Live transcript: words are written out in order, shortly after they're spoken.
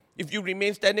if you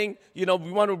remain standing, we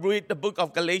want to read the book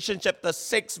of Galatians chapter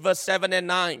 6, verse 7 and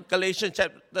 9. Galatians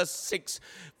chapter 6,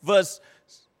 verse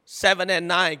 7 and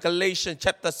 9. Galatians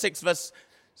chapter 6, verse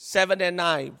 7 and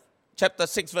 9. Chapter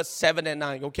 6, verse 7 and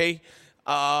 9, okay?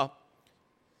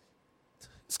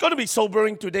 It's going to be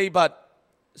sobering today, but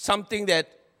something that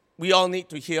we all need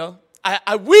to hear.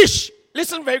 I wish,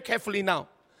 listen very carefully now.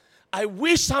 I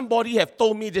wish somebody had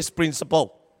told me this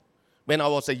principle when I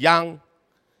was a young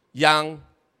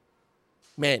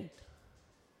man.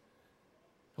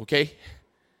 Okay?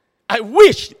 I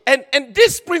wish, and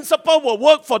this principle will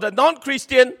work for the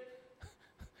non-Christian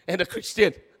and the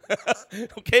Christian.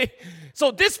 Okay?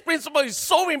 So this principle is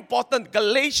so important.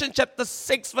 Galatians chapter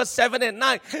 6, verse 7 and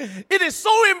 9. It is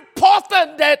so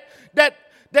important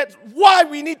that's why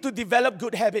we need to develop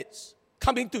good habits.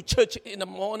 Coming to church in the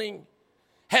morning,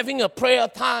 having a prayer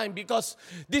time, because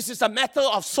this is a matter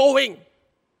of sowing.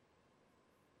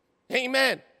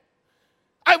 Amen.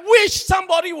 I wish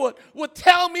somebody would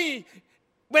tell me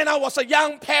when I was a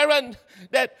young parent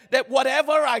that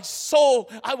whatever I sow,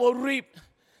 I will reap.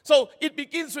 So it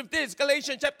begins with this,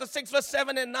 Galatians chapter 6, verse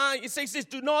 7 and 9. It says this,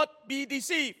 do not be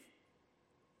deceived.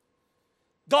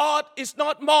 God is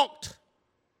not mocked.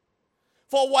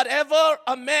 For whatever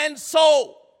a man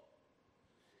sow,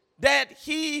 that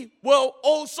he will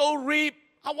also reap.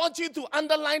 I want you to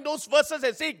underline those verses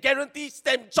and say, guarantee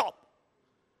stamp job.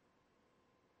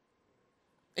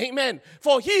 Amen.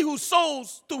 For he who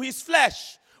sows to his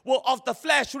flesh will of the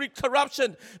flesh reap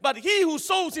corruption, but he who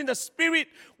sows in the Spirit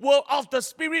will of the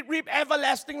Spirit reap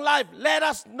everlasting life. Let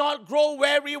us not grow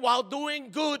weary while doing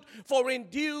good, for in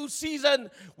due season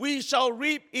we shall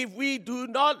reap if we do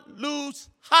not lose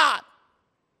heart.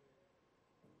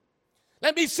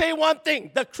 Let me say one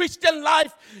thing. The Christian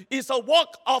life is a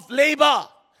walk of labor.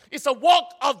 It's a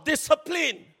walk of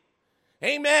discipline.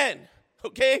 Amen.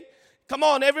 Okay? Come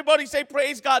on, everybody say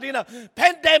praise God. In a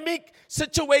pandemic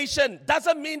situation,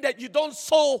 doesn't mean that you don't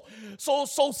sow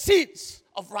seeds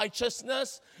of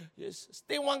righteousness. Just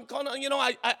stay one corner.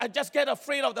 I just get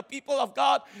afraid of the people of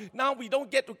God. Now we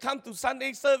don't get to come to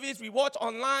Sunday service. We watch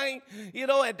online,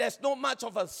 and there's no much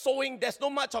of a sowing. There's no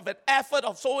much of an effort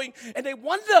of sowing. And they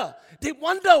wonder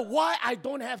why I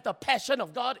don't have the passion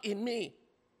of God in me.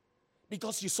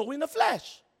 Because you sow in the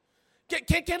flesh.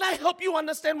 Can I help you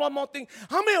understand one more thing?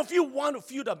 How many of you want to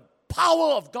feel the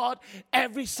power of God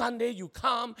every Sunday you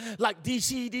come, like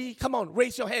DCD? Come on,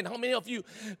 raise your hand. How many of you?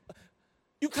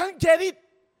 You can't get it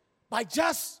by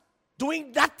just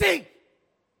doing nothing.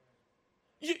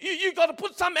 You got to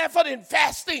put some effort in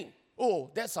fasting.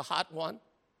 Oh, that's a hard one.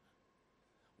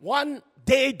 One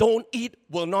day don't eat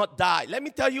will not die. Let me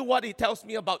tell you what it tells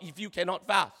me about if you cannot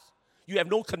fast. You have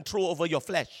no control over your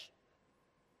flesh.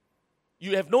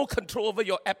 You have no control over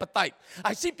your appetite.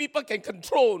 I see people can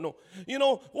control,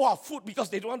 food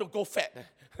because they don't want to go fat.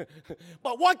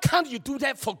 But why can't you do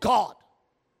that for God?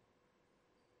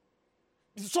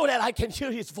 So that I can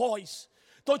hear His voice.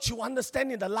 Don't you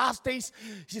understand in the last days,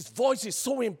 His voice is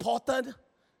so important?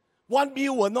 One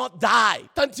meal will not die.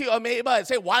 Turn to your neighbor and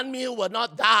say, one meal will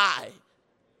not die.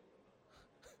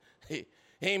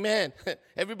 Amen.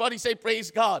 Everybody say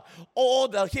praise God.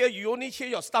 Here you only hear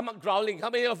your stomach growling. How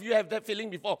many of you have that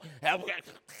feeling before?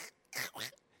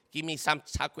 Give me some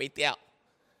char kway teow.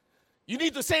 You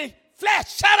need to say,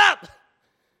 flesh, shut up.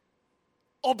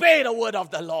 Obey the word of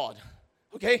the Lord.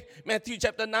 Okay? Matthew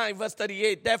chapter 9, verse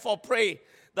 38. Therefore pray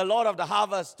the Lord of the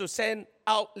harvest to send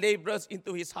out laborers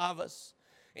into his harvest.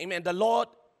 Amen. The Lord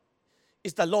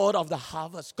is the Lord of the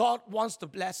harvest. God wants to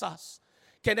bless us.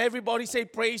 Can everybody say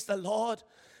praise the Lord?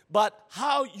 But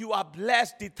how you are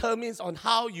blessed determines on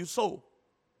how you sow.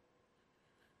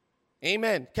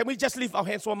 Amen. Can we just lift our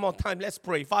hands one more time? Let's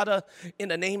pray. Father, in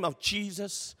the name of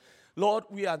Jesus, Lord,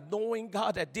 we are knowing,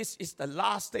 God, that this is the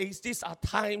last days. These are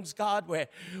times, God, where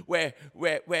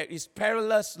it's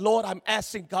perilous. Lord, I'm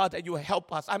asking, God, that you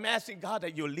help us. I'm asking, God,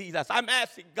 that you lead us. I'm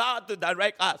asking, God, to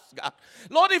direct us, God.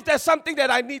 Lord, if there's something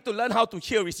that I need to learn how to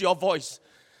hear, is your voice.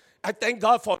 I thank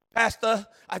God for pastor.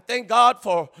 I thank God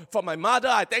for my mother.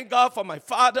 I thank God for my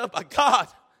father. But God,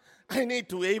 I need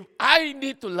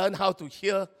to learn how to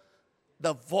hear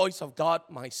the voice of God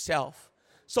myself.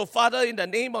 So Father, in the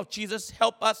name of Jesus,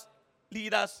 help us,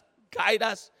 lead us, guide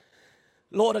us.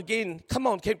 Lord, again, come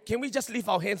on, can we just lift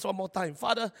our hands one more time?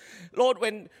 Father, Lord,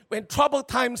 when troubled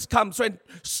times comes, when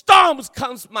storms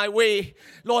comes my way,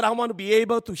 Lord, I want to be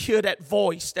able to hear that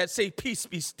voice that say, peace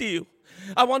be still.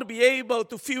 I want to be able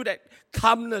to feel that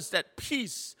calmness, that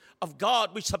peace of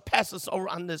God which surpasses our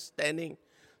understanding.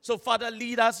 So, Father,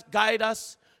 lead us, guide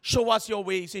us, show us your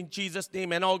ways in Jesus'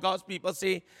 name. And all God's people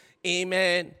say,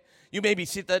 amen. You may be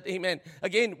seated, amen.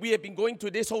 Again, we have been going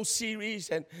through this whole series,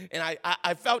 and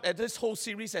I felt that this whole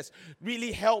series has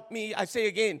really helped me. I say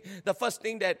again, the first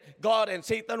thing that God and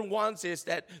Satan wants is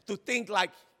that to think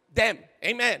like them,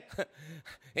 amen.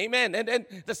 Amen. And then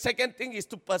the second thing is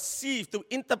to perceive, to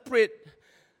interpret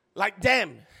like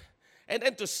them, and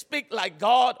then to speak like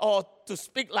God or to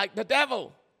speak like the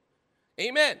devil,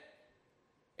 amen.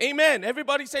 Amen.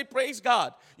 Everybody say praise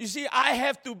God. You see, I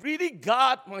have to really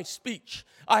guard my speech.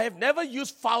 I have never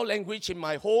used foul language in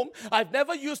my home. I've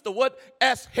never used the word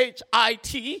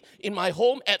S-H-I-T in my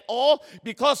home at all,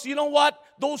 because you know what?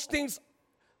 Those things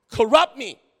corrupt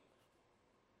me.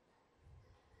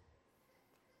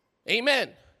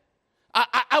 Amen.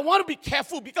 I want to be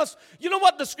careful, because you know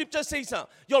what the scripture says?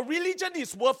 Your religion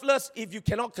is worthless if you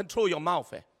cannot control your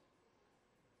mouth.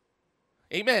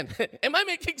 Amen. Am I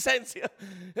making sense here?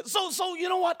 So you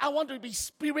know what? I want to be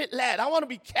spirit-led. I want to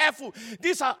be careful.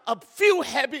 These are a few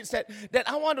habits that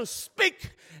I want to speak,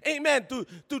 amen, to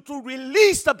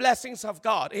release the blessings of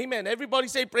God. Amen. Everybody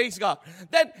say praise God.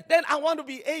 Then I want to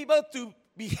be able to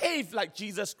behave like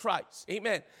Jesus Christ.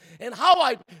 Amen. And how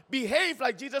I behave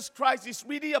like Jesus Christ is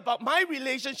really about my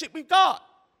relationship with God.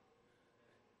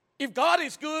 If God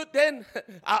is good, then,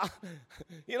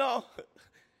 you know,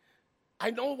 I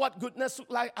know what goodness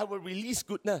looks like, I will release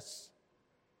goodness.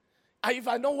 If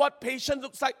I know what patience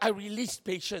looks like, I release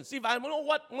patience. If I know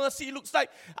what mercy looks like,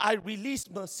 I release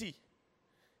mercy.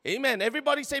 Amen.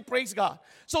 Everybody say praise God.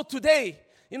 So today,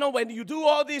 you know, when you do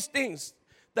all these things,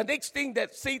 the next thing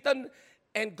that Satan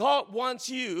and God wants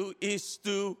you is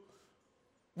to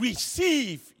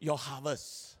receive your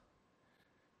harvest.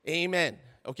 Amen.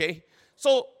 Okay?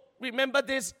 So remember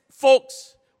this,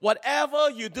 folks.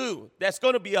 Whatever you do, there's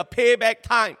going to be a payback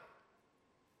time.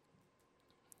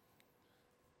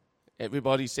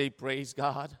 Everybody say praise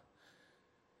God.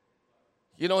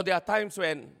 You know, there are times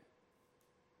when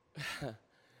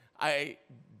I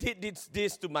did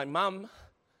this to my mom.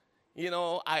 You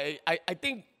know, I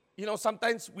think, you know,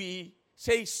 sometimes we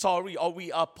say sorry or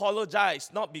we apologize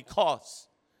not because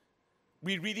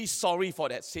we're really sorry for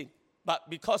that sin, but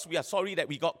because we are sorry that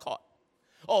we got caught.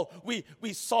 Oh,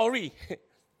 we sorry.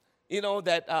 You know,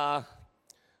 that,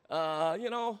 you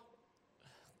know,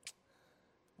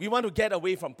 we want to get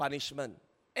away from punishment.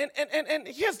 And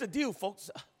here's the deal,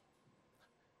 folks.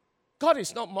 God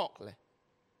is not mocked.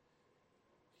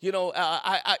 You know,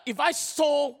 if I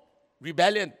sow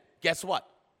rebellion, guess what?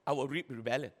 I will reap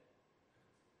rebellion.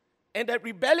 And that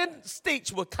rebellion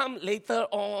stage will come later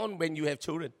on when you have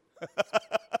children.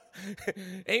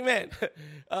 Amen.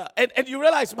 And you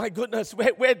realize, my goodness,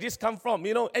 where this come from,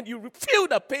 you know, and you feel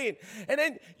the pain. And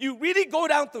then you really go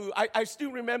down to, I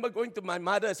still remember going to my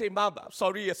mother and saying, Mom,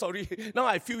 sorry. Now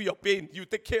I feel your pain. You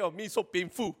take care of me, so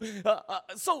painful.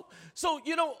 So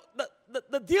you know,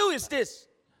 the deal is this.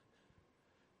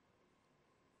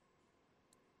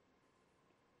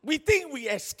 We think we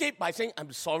escape by saying,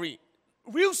 I'm sorry.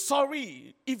 Real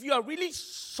sorry. If you are really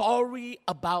sorry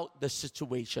about the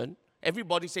situation,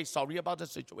 everybody say sorry about the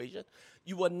situation,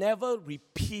 you will never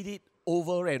repeat it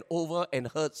over and over and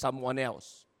hurt someone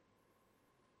else.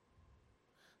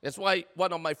 That's why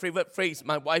one of my favorite phrases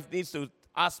my wife needs to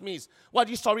ask me is, what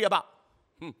are you sorry about?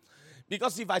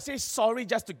 Because if I say sorry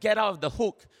just to get out of the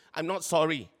hook, I'm not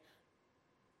sorry.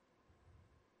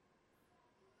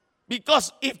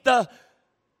 Because if the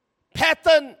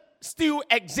pattern still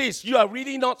exists, you are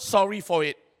really not sorry for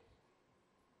it.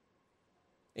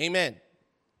 Amen.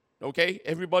 Okay,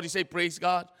 everybody say praise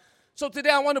God. So today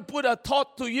I want to put a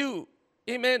thought to you.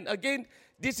 Amen. Again,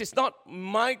 this is not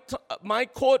my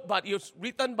quote, but it's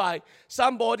written by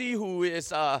somebody who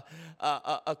is a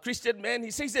Christian man. He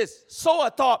says this: sow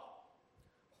a thought,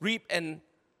 reap an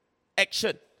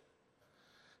action.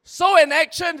 Sow an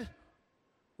action,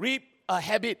 reap a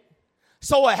habit.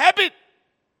 Sow a habit,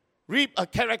 reap a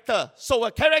character. Sow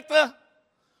a character,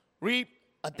 reap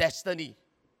a destiny.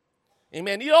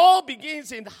 Amen. It all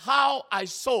begins in how I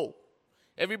sow.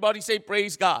 Everybody say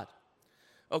praise God.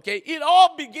 Okay. It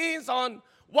all begins on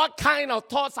what kind of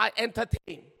thoughts I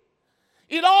entertain.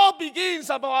 It all begins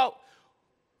about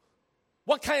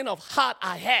what kind of heart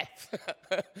I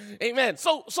have. Amen.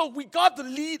 So we got to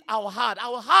lead our heart.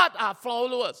 Our heart are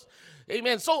followers.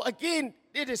 Amen. So again,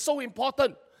 it is so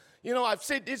important. You know, I've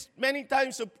said this many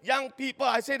times to young people.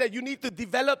 I say that you need to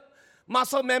develop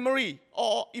muscle memory,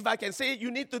 or if I can say it,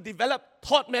 you need to develop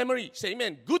thought memory. Say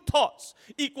amen. Good thoughts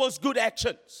equals good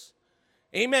actions.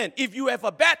 Amen. If you have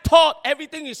a bad thought,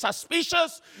 everything is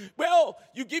suspicious, well,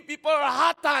 you give people a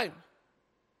hard time.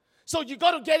 So you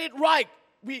got to get it right.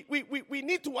 We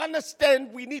need to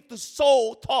understand, we need to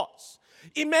sow thoughts.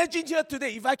 Imagine here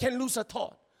today, if I can lose a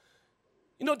thought.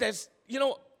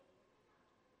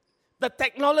 The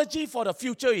technology for the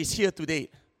future is here today.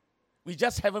 We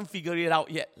just haven't figured it out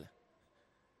yet.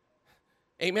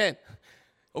 Amen.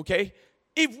 Okay?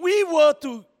 If we were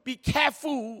to be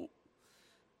careful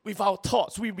with our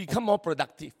thoughts, we become more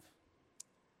productive.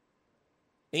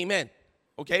 Amen.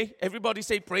 Okay? Everybody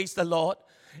say praise the Lord.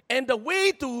 And the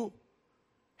way to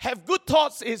have good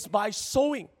thoughts is by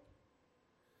sowing.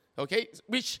 Okay?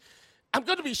 Which I'm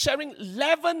going to be sharing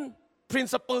 11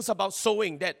 principles about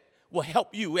sowing that will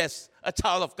help you as a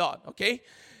child of God. Okay?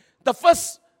 The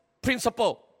first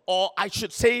principle, or I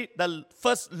should say the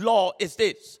first law, is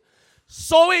this: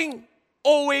 sowing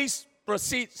always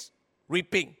precedes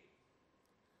reaping.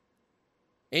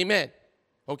 Amen.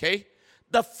 Okay?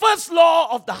 The first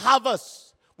law of the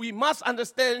harvest we must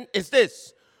understand is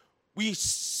this: we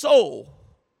sow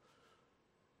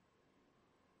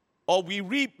or we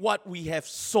reap what we have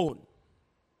sown.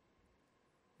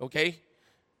 Okay?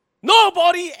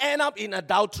 Nobody end up in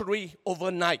adultery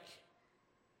overnight.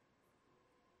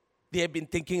 They have been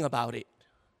thinking about it.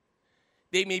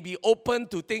 They may be open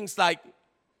to things like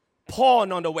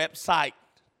porn on the website.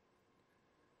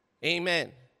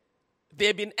 Amen.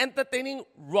 They've been entertaining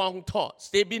wrong thoughts.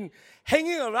 They've been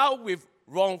hanging around with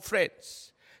wrong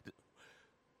friends.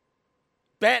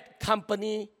 Bad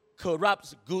company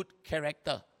corrupts good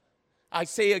character. I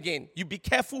say again, you be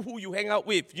careful who you hang out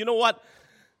with. You know what?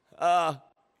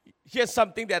 Here's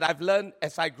something that I've learned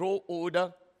as I grow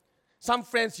older. Some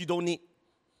friends you don't need.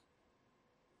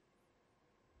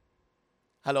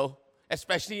 Hello?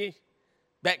 Especially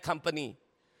bad company.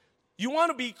 You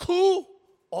want to be cool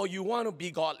or you want to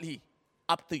be godly?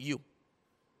 Up to you.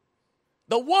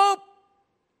 The world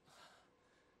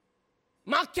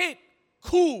market,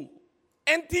 cool.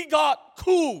 Anti-God,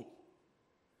 cool.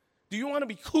 Do you want to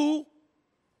be cool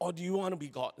or do you want to be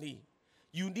godly?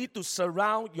 You need to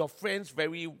surround your friends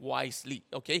very wisely,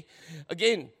 okay?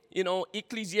 Again,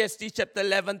 Ecclesiastes chapter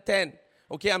 11:10.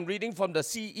 Okay, I'm reading from the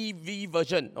CEV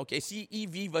version, okay,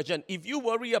 CEV version. If you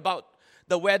worry about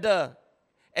the weather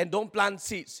and don't plant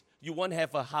seeds, you won't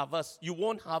have a harvest. You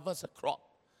won't harvest a crop.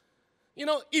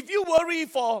 If you worry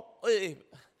for,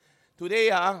 today,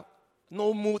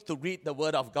 no mood to read the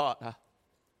word of God.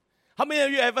 How many of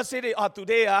you ever said it,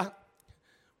 today,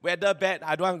 weather bad,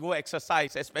 I don't want to go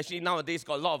exercise, especially nowadays,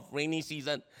 got a lot of rainy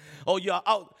season. Or you're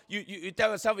out, you tell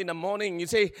yourself in the morning, you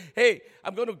say, hey,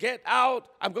 I'm going to get out,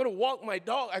 I'm going to walk my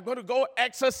dog, I'm going to go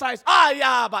exercise.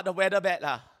 But the weather bad.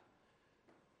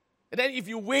 And then if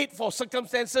you wait for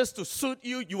circumstances to suit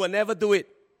you, you will never do it.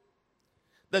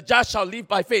 The just shall live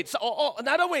by faith. So, or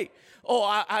another way,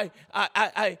 I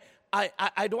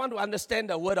don't want to understand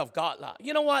the word of God.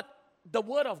 You know what? The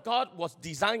word of God was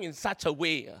designed in such a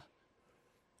way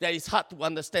that it's hard to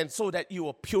understand, so that you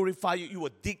will purify you, you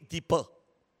will dig deeper.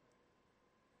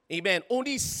 Amen.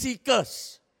 Only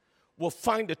seekers will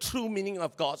find the true meaning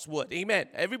of God's word. Amen.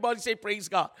 Everybody say praise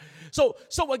God. So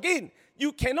again,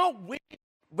 you cannot wait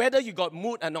whether you got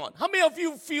mood or not. How many of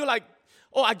you feel like,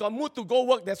 I got mood to go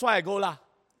work, that's why I go lah?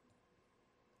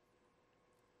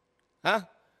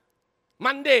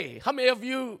 Monday. How many of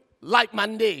you like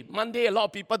Monday? Monday, a lot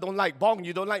of people don't like. Bong,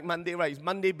 you don't like Monday, right? It's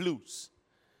Monday blues.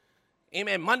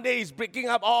 Amen. Monday is breaking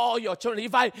up all your children.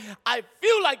 If I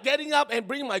feel like getting up and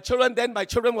bring my children, then my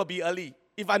children will be early.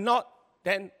 If I'm not,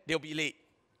 then they'll be late.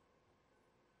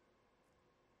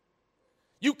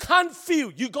 You can't feel.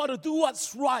 You got to do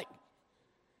what's right.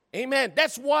 Amen.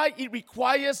 That's why it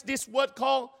requires this word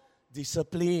called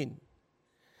discipline.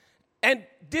 And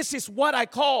this is what I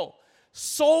call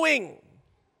sowing.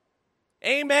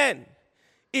 Amen.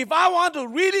 If I want to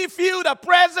really feel the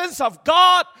presence of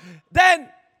God, then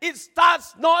it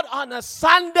starts not on a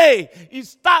Sunday. It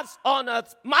starts on a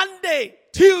Monday,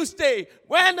 Tuesday,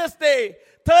 Wednesday,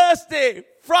 Thursday,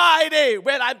 Friday,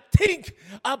 when I think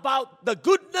about the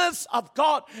goodness of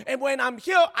God. And when I'm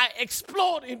here, I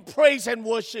explode in praise and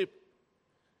worship.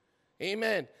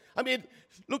 Amen.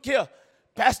 Look here.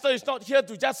 Pastor is not here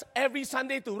to just every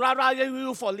Sunday to rah-rah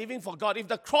you for living for God. If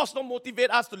the cross don't motivate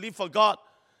us to live for God,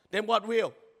 then what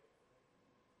will?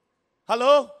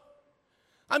 Hello?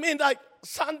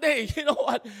 Sunday, you know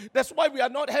what? That's why we are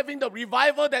not having the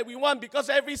revival that we want, because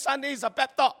every Sunday is a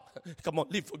pep talk. Come on,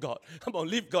 live for God. Come on,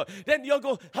 live God. Then you'll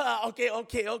go,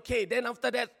 okay. Then after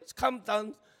that, come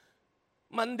down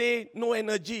Monday, no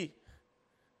energy.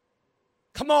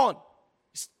 Come on.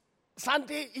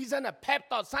 Sunday isn't a pep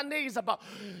talk. Sunday is about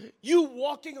you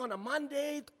walking on a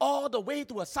Monday all the way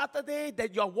to a Saturday,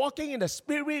 that you're walking in the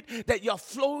Spirit, that you're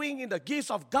flowing in the gifts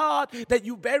of God, that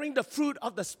you're bearing the fruit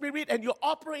of the Spirit, and you're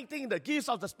operating in the gifts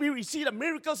of the Spirit. You see the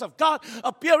miracles of God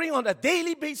appearing on a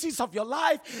daily basis of your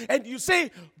life, and you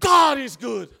say, God is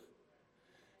good.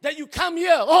 That you come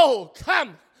here, oh,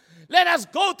 come. Let us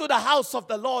go to the house of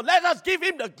the Lord. Let us give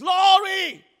Him the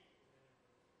glory.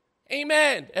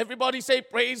 Amen. Everybody say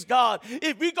praise God.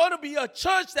 If we're going to be a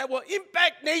church that will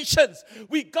impact nations,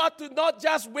 we got to not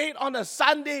just wait on a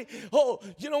Sunday. Oh,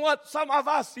 you know what? Some of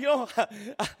us,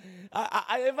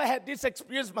 I ever had this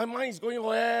experience. My mind is going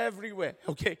everywhere.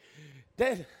 Okay.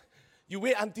 Then you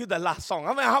wait until the last song.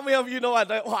 How many of you know?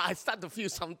 I start to feel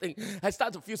something.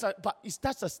 But it's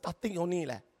just a starting only.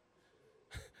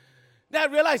 Then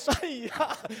I realized,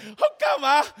 how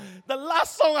come the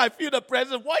last song I feel the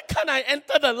presence? Why can't I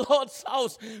enter the Lord's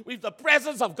house with the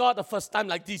presence of God the first time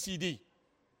like DCD?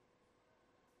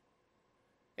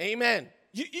 Amen.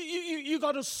 You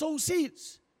got to sow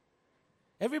seeds.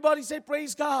 Everybody say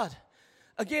praise God.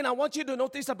 Again, I want you to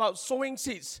notice about sowing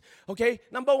seeds. Okay,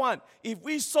 number one, if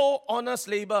we sow honest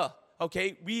labor,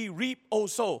 okay, we reap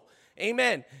also.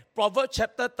 Amen. Proverbs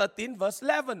chapter 13 verse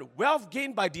 11. Wealth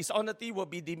gained by dishonesty will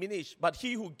be diminished, but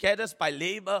he who gathers by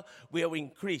labor will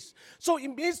increase. So it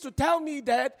means to tell me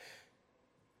that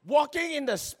walking in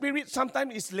the Spirit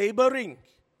sometimes is laboring.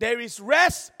 There is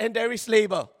rest and there is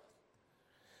labor.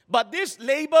 But this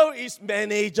labor is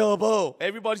manageable.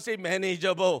 Everybody say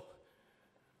manageable.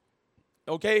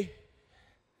 Okay?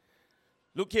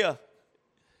 Look here.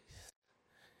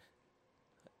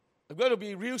 I'm going to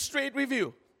be real straight with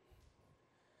you.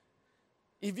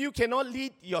 If you cannot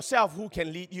lead yourself, who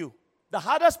can lead you? The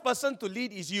hardest person to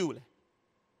lead is you.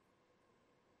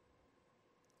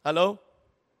 Hello?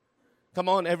 Come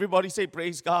on, everybody say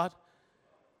praise God.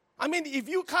 I mean, if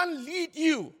you can't lead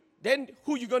you, then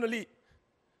who are you going to lead?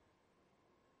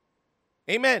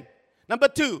 Amen. Number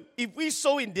two, if we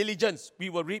sow in diligence,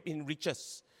 we will reap in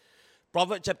riches.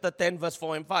 Proverbs chapter 10 verse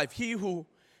 4 and 5. He who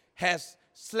has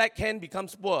slack hand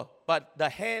becomes poor, but the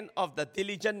hand of the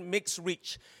diligent makes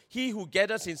rich. He who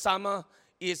gathers in summer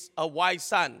is a wise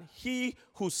son. He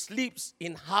who sleeps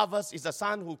in harvest is a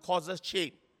son who causes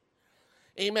shame.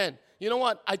 Amen. You know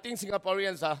what? I think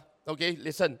Singaporeans are, okay,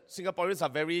 listen, Singaporeans are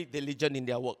very diligent in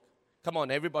their work. Come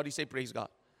on, everybody say praise God.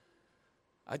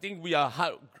 I think we are a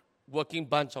hard-working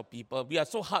bunch of people. We are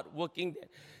so hard-working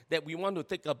that we want to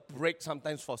take a break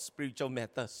sometimes for spiritual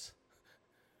matters.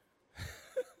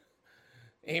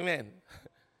 Amen.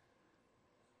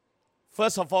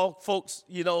 First of all, folks,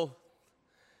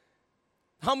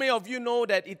 how many of you know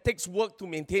that it takes work to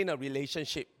maintain a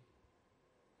relationship?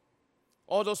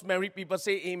 All those married people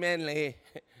say amen.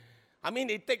 I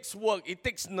mean, it takes work. It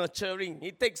takes nurturing.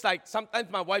 It takes sometimes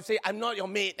my wife say, I'm not your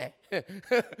mate.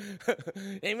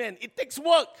 Amen. It takes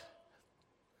work.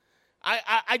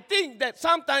 I think that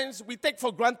sometimes we take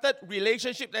for granted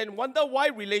relationships and wonder why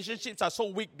relationships are so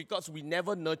weak because we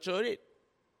never nurture it.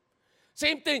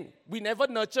 Same thing. We never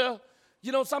nurture.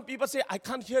 Some people say, I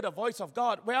can't hear the voice of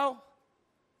God. Well,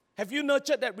 have you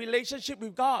nurtured that relationship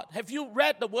with God? Have you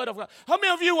read the Word of God? How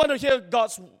many of you want to hear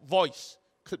God's voice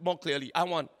more clearly? I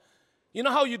want. You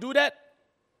know how you do that?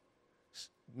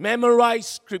 Memorize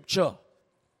Scripture.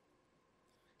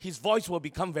 His voice will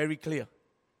become very clear.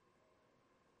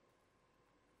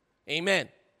 Amen.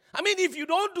 I mean, if you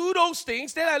don't do those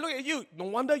things, then I look at you. No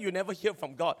wonder you never hear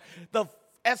from God.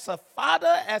 As a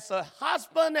father, as a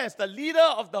husband, as the leader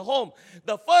of the home,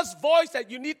 the first voice that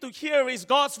you need to hear is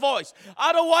God's voice.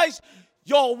 Otherwise,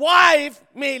 your wife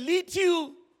may lead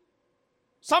you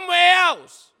somewhere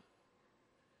else.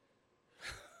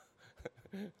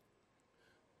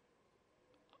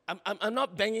 I'm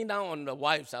not banging down on the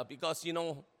wives because,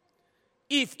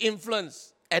 Eve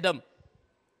influenced Adam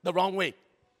the wrong way.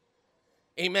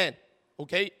 Amen.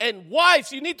 Okay? And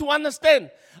wives, you need to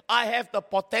understand, I have the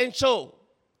potential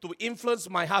to influence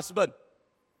my husband.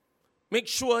 Make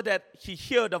sure that he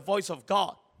hear the voice of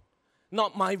God,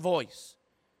 not my voice.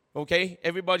 Okay?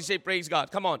 Everybody say praise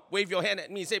God. Come on, wave your hand at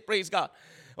me, say praise God.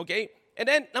 Okay? And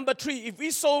then number 3, if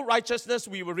we sow righteousness,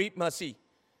 we will reap mercy.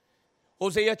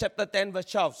 Hosea chapter 10 verse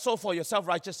 12. Sow for yourself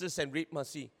righteousness and reap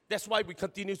mercy. That's why we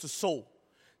continue to sow.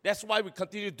 That's why we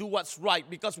continue to do what's right.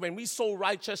 Because when we sow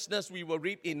righteousness, we will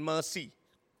reap in mercy.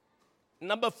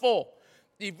 Number 4,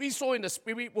 if we sow in the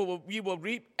Spirit, we will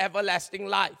reap everlasting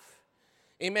life.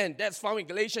 Amen. That's found in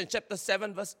Galatians chapter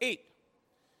 7 verse 8.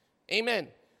 Amen.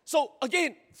 So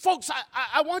again, folks,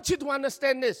 I want you to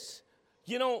understand this.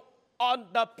 On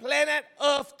the planet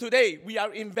Earth today, we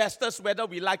are investors whether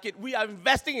we like it. We are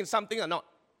investing in something or not.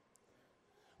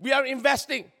 We are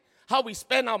investing. How we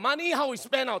spend our money, how we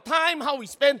spend our time,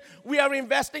 we are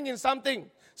investing in something.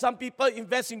 Some people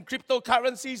invest in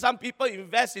cryptocurrency, some people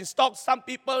invest in stocks, some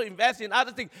people invest in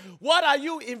other things. What are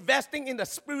you investing in the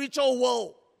spiritual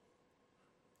world?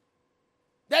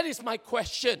 That is my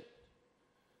question.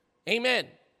 Amen.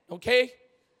 Okay?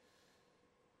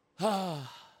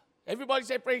 Everybody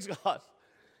say praise God.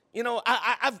 You know,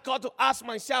 I've got to ask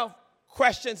myself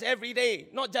questions every day,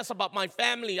 not just about my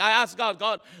family. I ask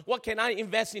God, what can I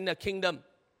invest in the kingdom?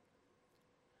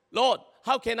 Lord,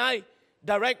 how can I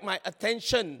direct my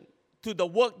attention to the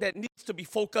work that needs to be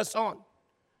focused on?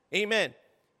 Amen.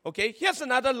 Okay, here's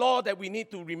another law that we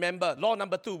need to remember. Law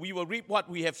number 2, we will reap what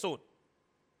we have sown.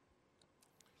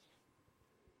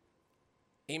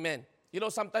 Amen. You know,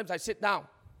 sometimes I sit down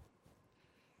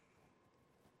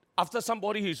after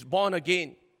somebody who is born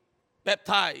again,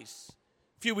 baptized,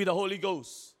 filled with the Holy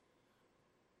Ghost.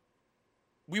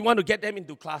 We want to get them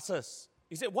into classes.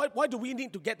 He said, why do we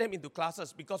need to get them into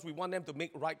classes? Because we want them to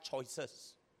make right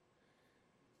choices.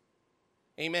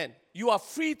 Amen. You are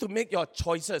free to make your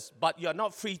choices, but you are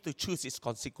not free to choose its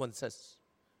consequences.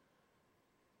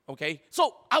 Okay?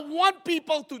 So I want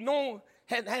people to know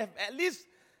and have at least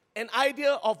an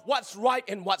idea of what's right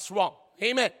and what's wrong.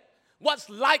 Amen. What's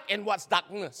light and what's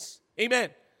darkness. Amen.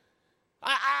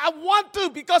 I want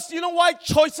to, because you know why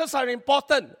choices are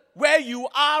important. Where you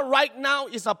are right now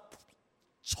is a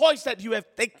choice that you have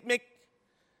to make.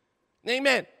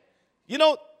 Amen. You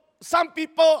know, some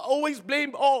people always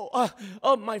blame,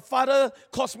 my father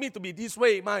caused me to be this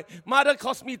way. My mother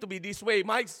caused me to be this way.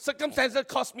 My circumstances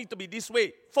caused me to be this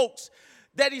way. Folks,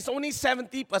 that is only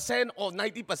 70% or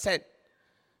 90%.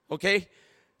 Okay?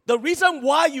 The reason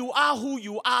why you are who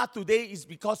you are today is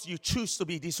because you choose to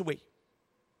be this way.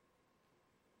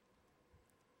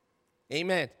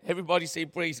 Amen. Everybody say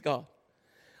praise God.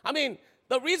 I mean,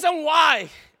 the reason why,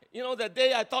 you know, the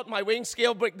day I thought my weighing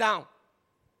scale break down.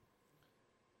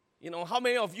 You know, how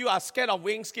many of you are scared of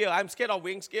weighing scale? I'm scared of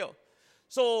weighing scale.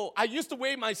 So I used to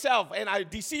weigh myself and I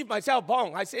deceived myself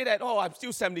wrong. I say that, I'm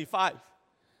still 75.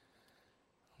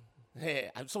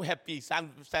 Hey, I'm so happy,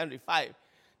 I'm 75.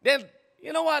 Then,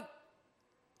 you know what?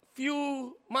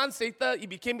 Few months later, it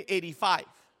became 85.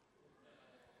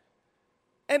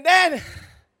 And then,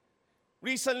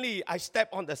 recently, I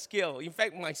stepped on the scale. In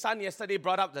fact, my son yesterday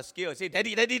brought up the scale. He said,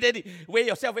 Daddy, weigh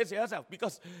yourself.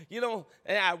 Because, you know,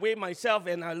 and I weigh myself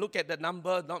and I look at the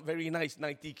number, not very nice,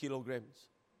 90 kilograms.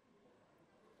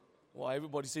 Wow,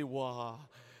 everybody say, wow.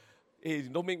 Hey,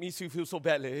 don't make me feel so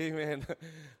bad. Amen.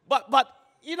 But,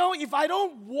 you know, if I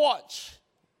don't watch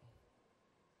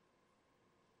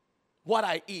what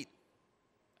I eat,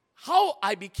 how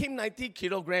I became 90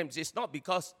 kilograms is not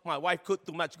because my wife cooked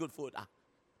too much good food.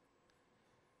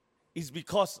 It's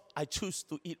because I choose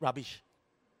to eat rubbish.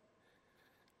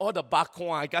 All the bak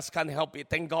kwa, I just can't help it.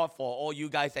 Thank God for all you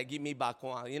guys that give me bak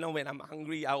kwa. You know, when I'm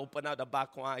hungry, I open out the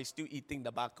bak kwa. I still eating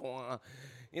the bak kwa.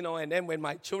 You know, and then when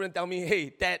my children tell me,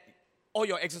 hey, Dad, all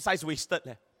your exercise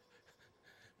wasted.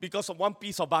 Because of one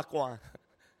piece of bak kwa.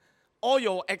 All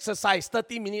your exercise,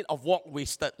 30 minutes of walk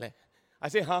wasted. I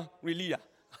say, really?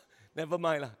 Never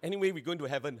mind. Anyway, we're going to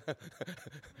heaven.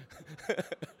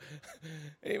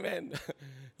 Amen.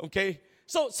 Okay.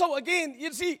 So again,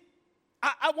 you see,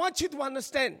 I want you to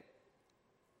understand,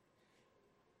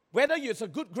 whether it's a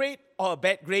good grade or a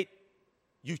bad grade,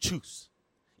 you choose.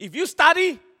 If you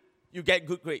study, you get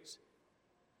good grades.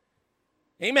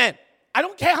 Amen. I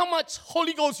don't care how much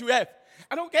Holy Ghost you have.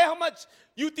 I don't care how much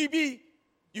UTB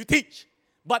you teach.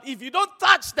 But if you don't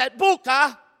touch that book,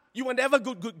 you will never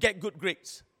get good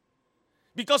grades.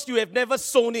 Because you have never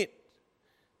sown it.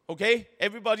 Okay?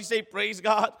 Everybody say praise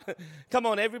God. Come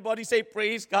on, everybody say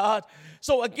praise God.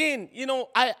 So again, you know,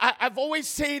 I've always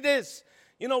said this.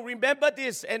 You know, remember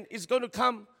this, and it's going to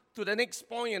come to the next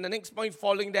point, and the next point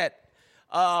following that.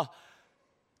 The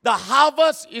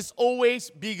harvest is always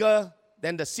bigger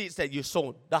than the seeds that you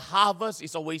sown. The harvest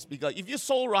is always bigger. If you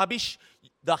sow rubbish,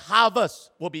 the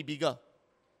harvest will be bigger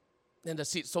than the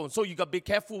seed sown. So you got to be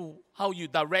careful how you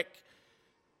direct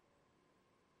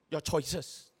your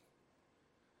choices.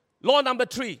 Law number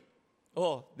 3.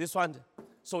 This one,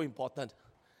 so important.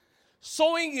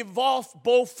 Sowing involves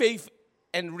both faith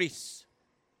and risk.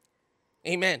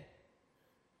 Amen.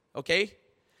 Okay?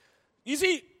 You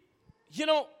see, you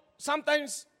know,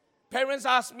 sometimes parents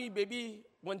ask me, baby,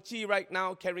 Wenqi right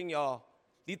now carrying your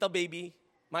little baby,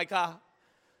 Micah.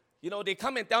 You know, they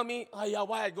come and tell me,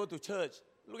 why I go to church?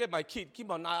 Look at my kid,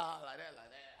 keep on like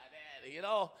that. You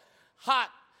know, hard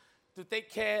to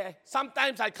take care.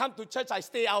 Sometimes I come to church, I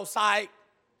stay outside.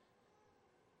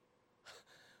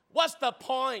 What's the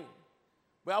point?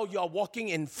 Well, you are walking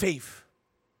in faith.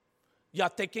 You are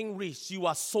taking risks. You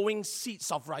are sowing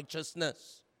seeds of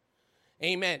righteousness.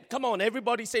 Amen. Come on,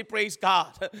 everybody say praise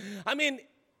God. I mean,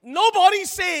 nobody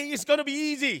say it's going to be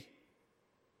easy.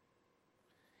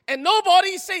 And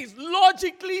nobody says,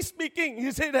 logically speaking,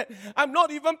 you say that I'm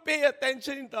not even paying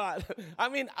attention to that. I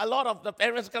mean, a lot of the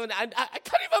parents come in, I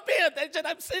can't even pay attention.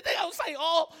 I'm sitting outside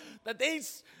all the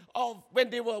days of when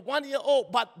they were 1 year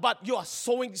old, but you are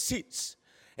sowing seeds.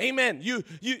 Amen.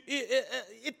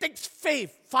 It takes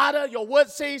faith. Father, your word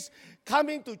says,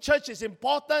 coming to church is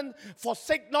important.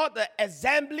 Forsake not the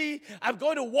assembly. I'm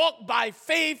going to walk by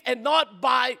faith and not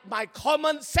by my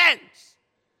common sense.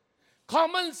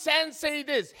 Common sense say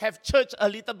this, have church a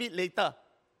little bit later.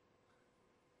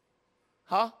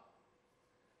 Huh?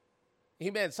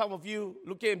 Amen. Some of you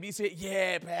look at me and say,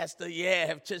 yeah, pastor, yeah,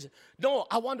 have church. No,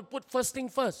 I want to put first thing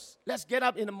first. Let's get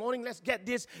up in the morning. Let's get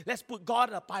this. Let's put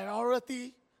God a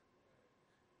priority.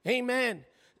 Amen.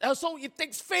 So it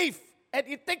takes faith and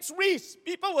it takes risk.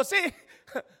 People will say,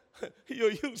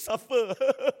 you suffer.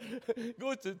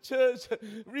 Go to church,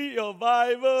 read your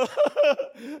Bible.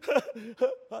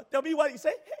 Tell me what he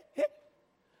said.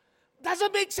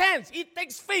 Doesn't make sense. It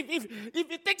takes faith.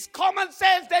 If it takes common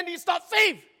sense, then it's not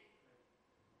faith.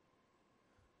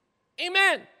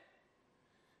 Amen.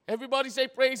 Everybody say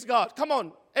praise God. Come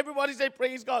on. Everybody say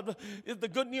praise God. The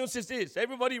good news is this.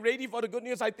 Everybody ready for the good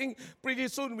news? I think pretty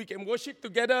soon we can worship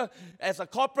together as a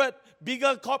corporate,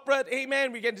 bigger corporate.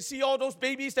 Amen. We get to see all those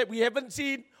babies that we haven't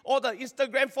seen. All the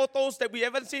Instagram photos that we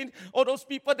haven't seen. All those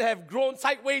people that have grown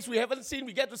sideways we haven't seen.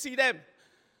 We get to see them.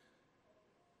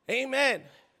 Amen.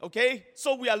 Okay?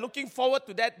 So we are looking forward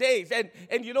to that day.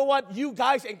 And you know what? You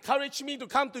guys encourage me to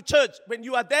come to church. When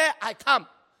you are there, I come.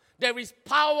 There is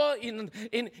power in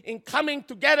coming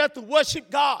together to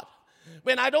worship God.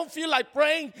 When I don't feel like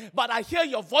praying, but I hear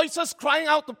your voices crying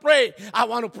out to pray, I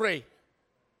want to pray.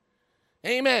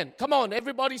 Amen. Come on,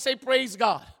 everybody say praise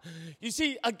God. You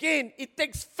see, again, it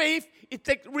takes faith, it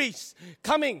takes risk.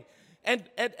 Coming and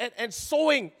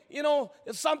sowing. You know,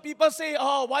 some people say,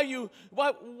 oh,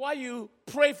 why you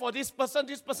pray for this person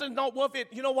is not worth it.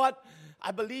 You know what?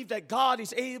 I believe that God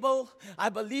is able. I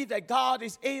believe that God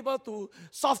is able to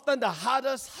soften the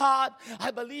hardest heart. I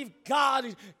believe God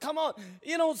is, come on.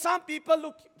 You know, some people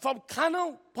look from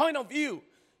carnal point of view.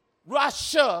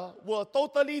 Russia will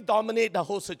totally dominate the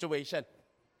whole situation.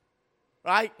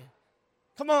 Right?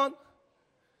 Come on.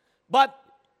 But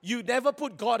you never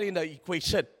put God in the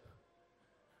equation.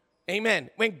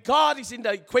 Amen. When God is in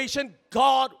the equation,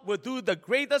 God will do the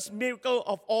greatest miracle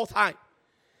of all time.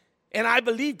 And I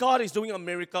believe God is doing a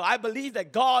miracle. I believe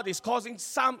that God is causing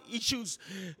some issues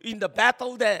in the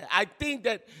battle there. I think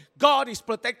that God is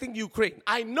protecting Ukraine.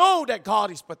 I know that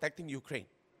God is protecting Ukraine.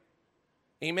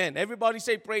 Amen. Everybody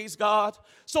say praise God.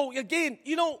 So again,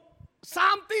 you know,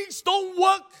 some things don't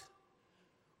work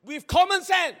with common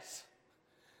sense.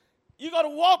 You got to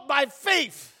walk by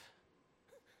faith.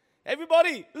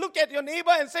 Everybody, look at your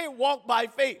neighbor and say, walk by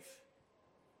faith.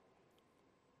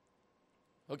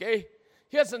 Okay?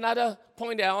 Here's another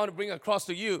point that I want to bring across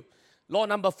to you. Law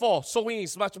number 4, sowing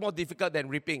is much more difficult than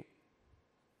reaping.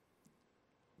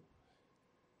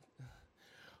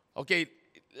 Okay,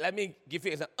 let me give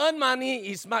you an example. Earn money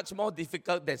is much more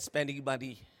difficult than spending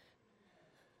money.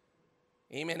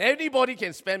 Amen. Everybody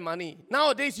can spend money.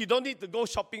 Nowadays, you don't need to go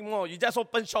shopping mall. You just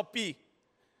open Shopee.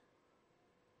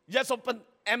 You just open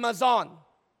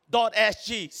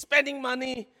Amazon.sg. Spending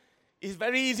money is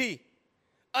very easy.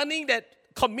 Earning that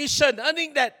commission,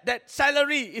 earning that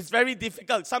salary is very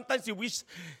difficult. Sometimes you wish,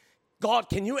 God,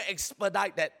 can you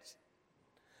expedite that?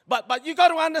 But you got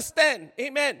to understand,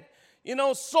 amen. You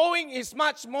know, sowing is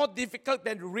much more difficult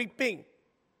than reaping.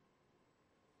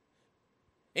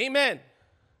 Amen.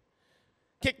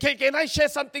 Can I share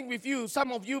something with you?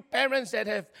 Some of you parents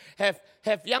that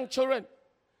have young children,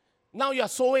 now you are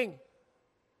sowing.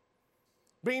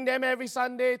 Bring them every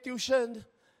Sunday, tuition.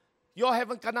 You all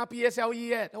haven't done PSLE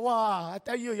yet. Wow, I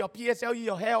tell you, your PSLE,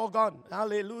 your hair all gone.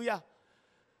 Hallelujah.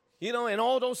 You know, and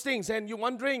all those things. And you're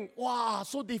wondering, wow,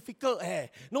 so difficult.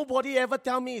 Nobody ever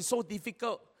tell me it's so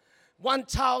difficult. One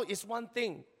child is one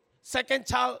thing. Second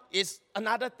child is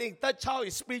another thing. Third child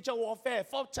is spiritual warfare.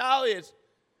 Fourth child is,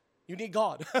 you need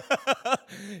God.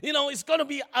 You know, it's going to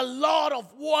be a lot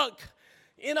of work.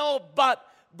 You know, but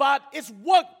it's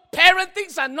work.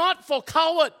 Parenting are not for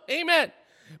coward. Amen.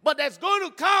 But there's going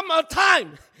to come a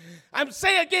time, I'm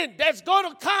saying again, there's going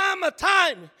to come a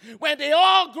time when they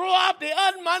all grow up, they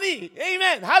earn money.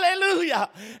 Amen. Hallelujah.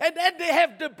 And then they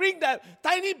have to bring that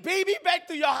tiny baby back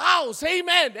to your house.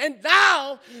 Amen. And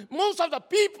now, most of the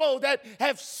people that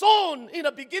have sown in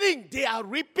the beginning, they are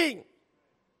reaping.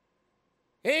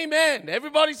 Amen.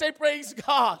 Everybody say praise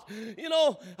God. You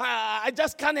know, I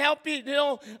just can't help it. You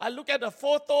know, I look at the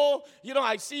photo, you know,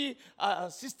 I see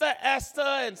Sister Esther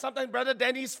and sometimes Brother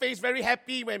Danny's face very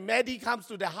happy when Maddie comes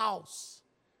to the house.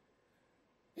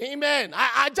 Amen.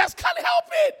 I just can't help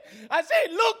it. I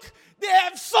say, look, they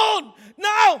have sown.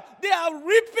 Now they are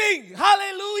reaping.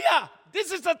 Hallelujah.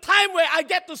 This is the time where I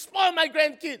get to spoil my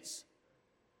grandkids.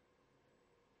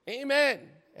 Amen.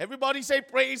 Everybody say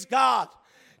praise God.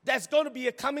 There's going to be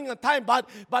a time.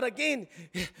 But again,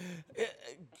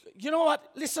 you know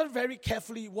what? Listen very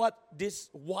carefully what this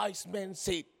wise man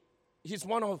said. He's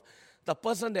one of the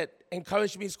person that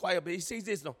encouraged me quite a bit. He says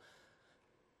this, no.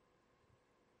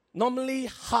 Normally,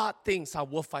 hard things are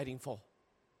worth fighting for.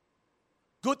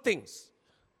 Good things,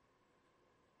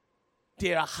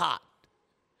 they are hard.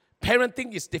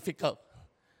 Parenting is difficult.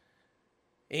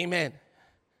 Amen.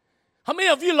 How many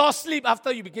of you lost sleep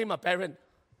after you became a parent?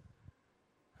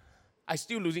 I'm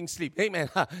still losing sleep. Amen.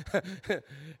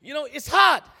 You know, it's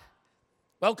hard.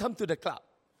 Welcome to the club.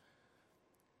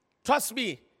 Trust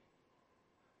me,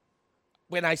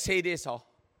 when I say this,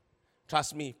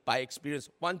 trust me, by experience,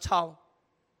 1 child,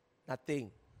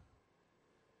 nothing.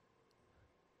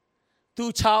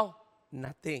 2 child,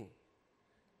 nothing.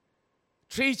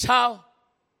 3 child,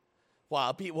 wow,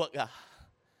 a bit work.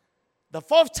 The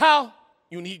 4th child,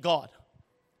 you need God.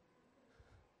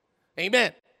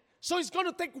 Amen. So it's going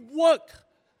to take work.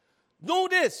 Know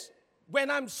this.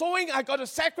 When I'm sowing, I got to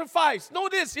sacrifice. Know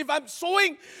this. If I'm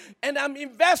sowing and I'm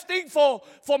investing for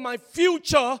my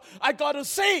future, I got to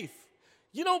save.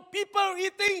 You know, people are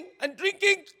eating and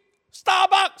drinking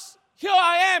Starbucks. Here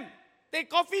I am. They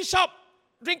coffee shop,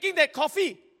 drinking their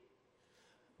coffee.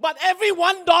 But every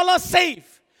 $1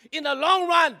 save, in the long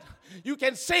run, you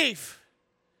can save.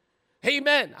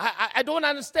 Amen. I don't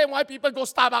understand why people go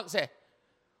Starbucks.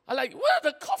 I'm like, well,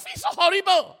 the coffee is so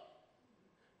horrible.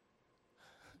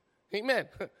 Amen.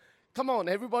 Come on,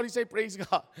 everybody say praise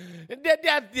God.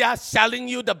 They are selling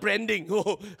you the branding.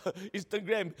 Oh,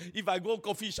 Instagram, if I go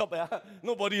coffee shop,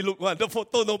 nobody look one. The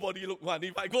photo, nobody look one.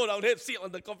 If I go down there, sit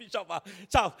on the coffee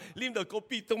shop, leave the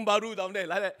kopi tung baru down there,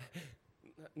 like that.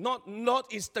 Not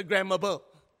Instagrammable.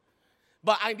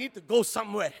 But I need to go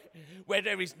somewhere where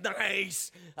there is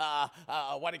nice,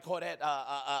 what do you call that,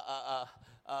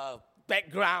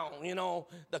 background, you know,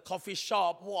 the coffee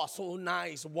shop, wow, so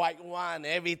nice, white one,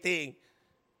 everything.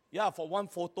 Yeah, for one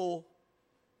photo,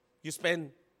 you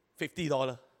spend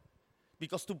 $50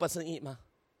 because 2 person eat, ma.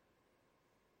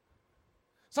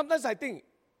 Sometimes I think,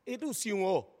 do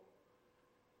siung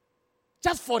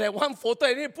just for that one photo,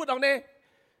 and then put down there,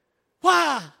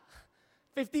 wow,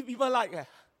 50 people like it.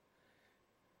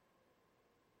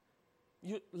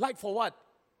 You like for what?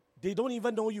 They don't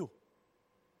even know you.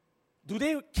 Do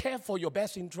they care for your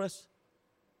best interest?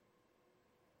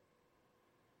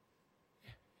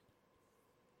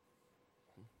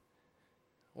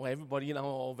 Well, everybody now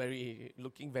all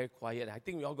looking very quiet. I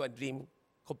think we all got a dream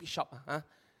coffee shop, huh?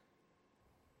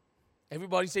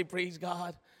 Everybody say praise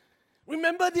God.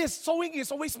 Remember this, sowing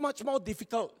is always much more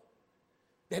difficult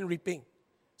than reaping.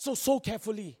 So sow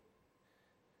carefully.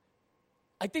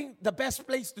 I think the best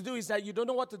place to do is that you don't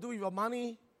know what to do with your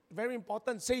money. Very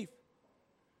important, save.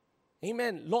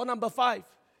 Amen. Law number 5.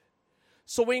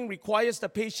 Sowing requires the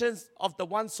patience of the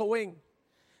one sowing.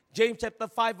 James chapter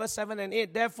 5, verse 7 and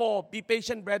 8. Therefore, be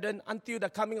patient, brethren, until the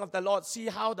coming of the Lord. See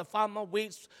how the farmer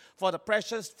waits for the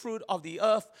precious fruit of the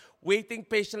earth, waiting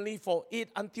patiently for it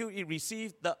until it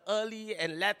receives the early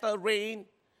and latter rain.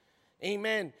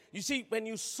 Amen. You see, when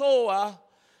you sow,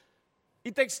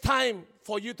 it takes time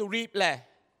for you to reap.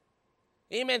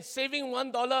 Amen. Saving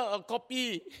 $1 a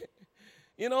copy,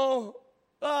 you know,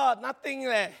 nothing.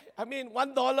 I mean,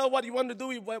 $1, what do you want to do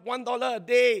with $1 a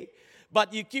day?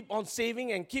 But you keep on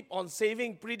saving and keep on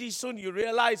saving. Pretty soon you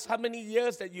realize how many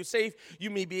years that you save, you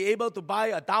may be able to buy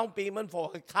a down payment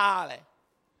for a car.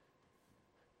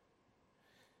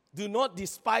 Do not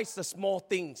despise the small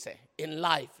things in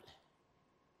life.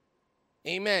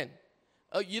 Amen.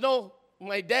 You know,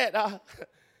 my dad,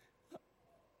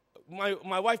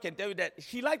 my wife can tell you that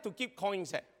he liked to keep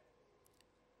coins.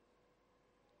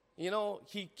 You know,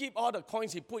 he keep all the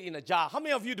coins he put in a jar. How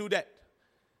many of you do that?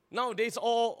 Nowadays,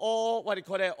 all what do you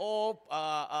call that? All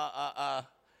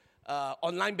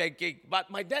online banking. But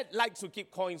my dad likes to keep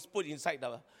coins put inside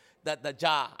the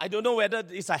jar. I don't know whether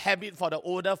it's a habit for the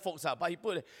older folks, but he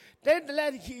put it.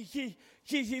 Then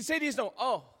he said this, no,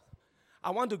 I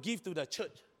want to give to the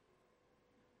church.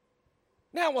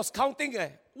 Then I was counting,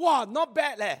 wow, not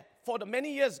bad, for the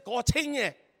many years,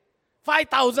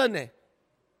 5,000,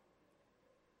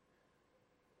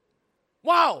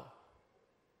 Wow.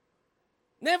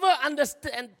 Never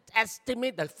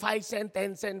estimate the 5 cent,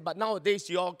 10 cent, but nowadays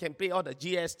you all can pay all the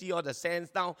GST, all the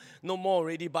cents now, no more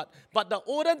already. But the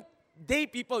olden day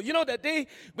people, you know, that day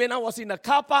when I was in the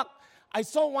car park, I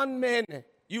saw one man.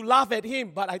 You laugh at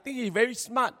him, but I think he's very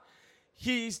smart.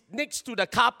 He's next to the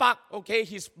car park, okay?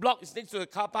 His block is next to the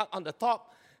car park on the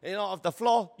top, of the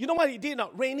floor. You know what he did?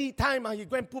 Rainy time, he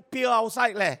go and put pier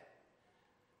outside.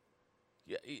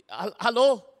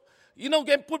 Hello? Go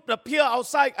and put the pier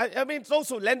outside. I mean, it's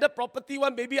also landed property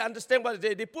one, maybe understand what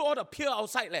they put all the pier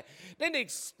outside. Then they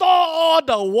store all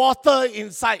the water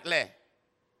inside.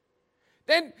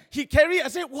 Then he carried, I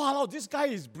said, wow, this guy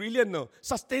is brilliant. No?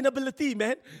 Sustainability,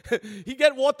 man. He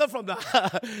get water from the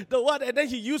water, and then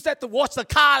he used that to wash the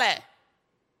car.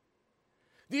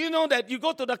 Do you know that you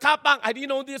go to the car park? I didn't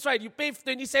know this, right? You pay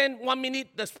 20 cents 1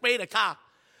 minute to spray the car.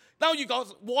 Now you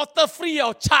got water free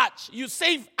of charge. You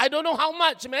save, I don't know how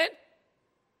much, man.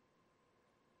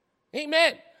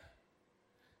 Amen.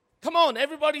 Come on,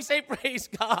 everybody say praise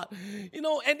God. And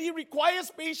it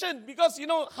requires patience because,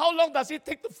 how long does it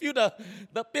take to fill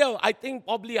the pail? I think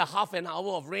probably a half an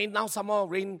hour of rain. Now somehow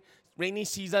rainy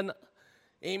season.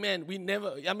 Amen.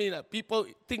 People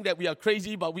think that we are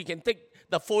crazy, but we can take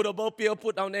the foldable pail,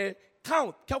 put down there,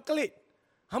 calculate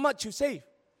how much you save.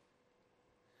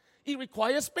 It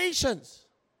requires patience.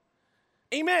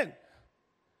 Amen.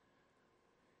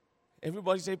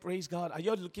 Everybody say praise God. Are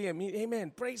you looking at me?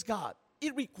 Amen. Praise God.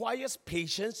 It requires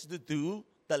patience to do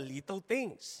the little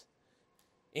things.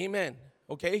 Amen.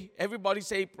 Okay? Everybody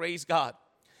say praise God.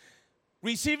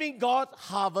 Receiving God's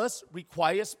harvest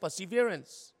requires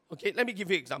perseverance. Okay, let me give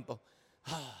you an example.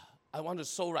 I want to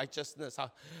sow righteousness.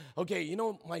 Okay,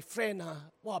 my friend,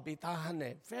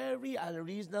 very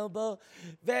unreasonable,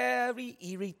 very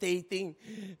irritating,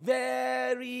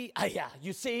 very,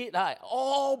 you see it,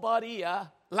 nobody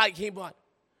like him one.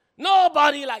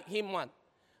 Nobody like him one.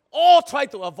 All try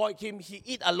to avoid him. He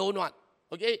eat alone one.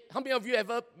 Okay? How many of you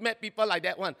ever met people like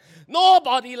that one?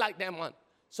 Nobody like them one.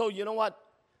 So you know what?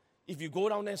 If you go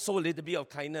down there, sow a little bit of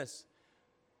kindness.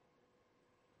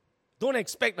 Don't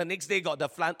expect the next day got the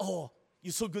flan. Oh,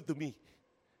 you're so good to me.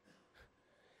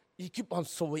 You keep on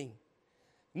sowing.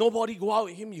 Nobody go out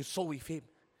with him, you sow with him.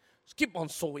 Keep on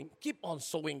sowing, keep on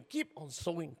sowing, keep on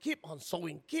sowing, keep on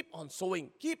sowing, keep on sowing,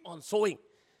 keep on sowing.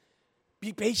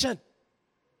 Be patient.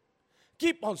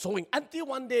 Keep on sowing. Until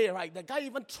one day, right, the guy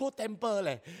even throw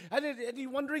temper. And he's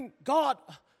wondering, God,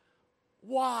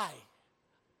 why?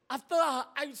 After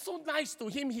I'm so nice to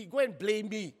him, he go and blame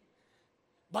me.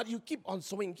 But you keep on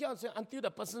sowing, until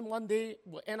the person one day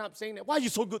will end up saying, why are you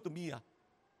so good to me?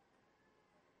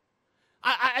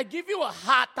 I give you a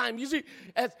hard time. You see,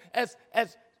 as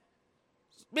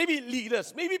maybe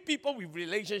leaders, maybe people with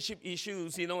relationship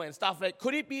issues, and stuff like,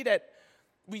 could it be that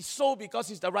we sow because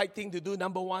it's the right thing to do,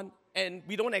 number one, and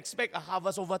we don't expect a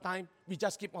harvest over time? We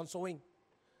just keep on sowing.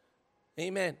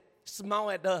 Amen. Smile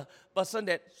at the person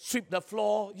that sweep the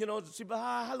floor,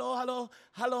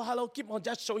 hello. Keep on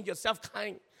just showing yourself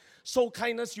kind. Sow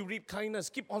kindness, you reap kindness.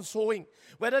 Keep on sowing.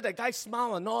 Whether the guy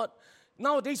smile or not.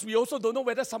 Nowadays, we also don't know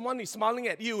whether someone is smiling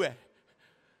at you.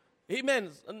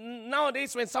 Amen.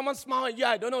 Nowadays, when someone smiles at you,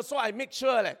 I don't know, so I make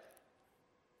sure.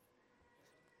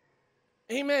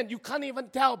 Amen. You can't even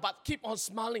tell, but keep on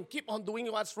smiling. Keep on doing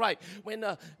what's right. When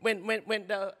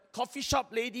the coffee shop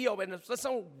lady or when the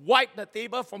person wipe the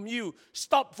table from you,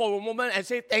 stop for a moment and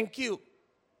say thank you.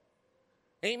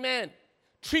 Amen.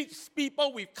 Treat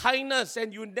people with kindness,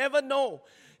 and you never know.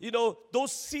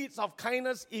 Those seeds of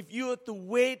kindness, if you were to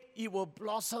wait, it will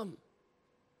blossom.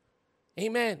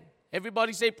 Amen.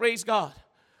 Everybody say praise God.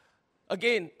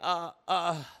 Again,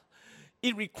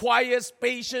 it requires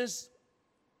patience.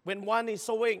 When one is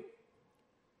sowing,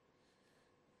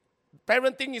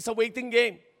 parenting is a waiting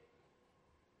game.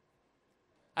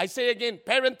 I say again,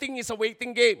 parenting is a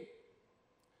waiting game.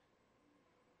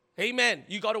 Amen.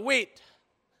 You got to wait.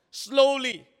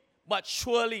 Slowly, but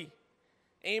surely.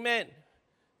 Amen.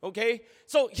 Okay?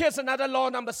 So here's another law,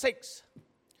 number 6.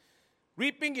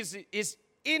 Reaping is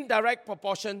in direct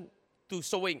proportion to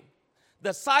sowing.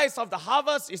 The size of the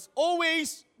harvest is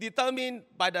always determined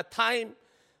by the time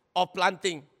of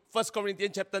planting. 1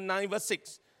 Corinthians chapter 9, verse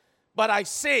 6. But I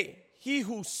say, he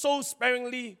who sows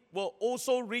sparingly will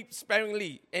also reap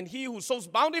sparingly, and he who sows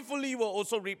bountifully will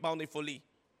also reap bountifully.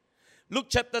 Luke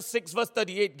chapter 6, verse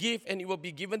 38, give and it will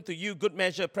be given to you, good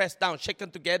measure, pressed down, shaken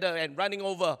together, and running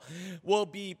over, will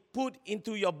be put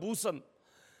into your bosom.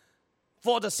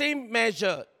 For the same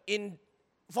measure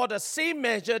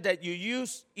that you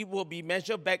use, it will be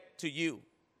measured back to you.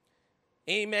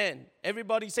 Amen.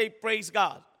 Everybody say praise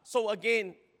God. So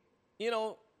again,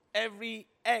 every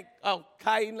act of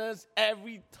kindness,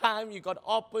 every time you got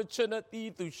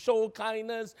opportunity to show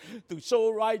kindness, to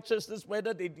show righteousness,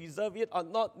 whether they deserve it or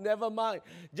not, never mind.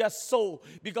 Just sow.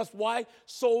 Because why?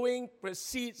 Sowing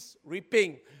precedes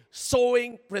reaping.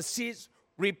 Sowing precedes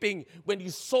reaping. When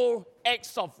you sow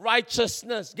acts of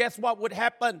righteousness, guess what would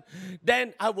happen?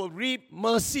 Then I will reap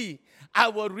mercy. I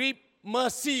will reap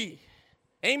mercy.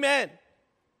 Amen.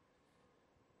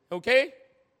 Okay?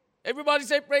 Everybody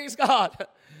say praise God.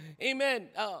 Amen.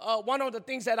 One of the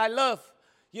things that I love,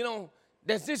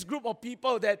 there's this group of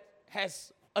people that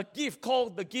has a gift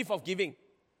called the gift of giving.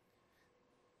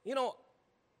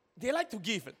 They like to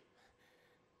give.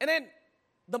 And then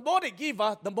the more they give,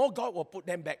 the more God will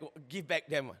give back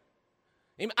them.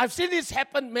 I've seen this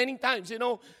happen many times. There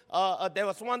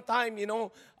was one time,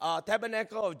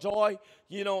 Tabernacle of Joy,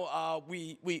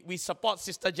 we support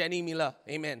Sister Jenny Miller.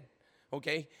 Amen.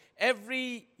 Okay.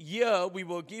 Every year we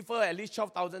will give her at least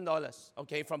 $12,000,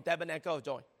 okay, from Tabernacle of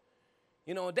Joy.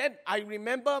 Then I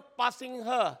remember passing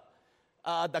her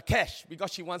the cash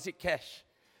because she wants it cash.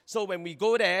 So when we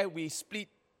go there, we split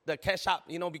the cash up,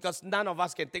 because none of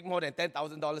us can take more than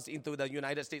 $10,000 into the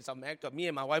United States of America. Me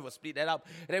and my wife will split that up.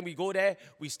 And then we go there,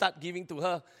 we start giving to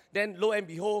her. Then lo and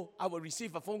behold, I will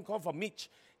receive a phone call from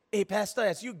Mitch. Hey, Pastor,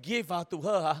 as you give to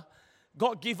her,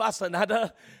 God give us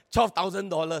another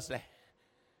 $12,000.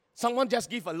 Someone just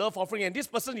give a love offering, and this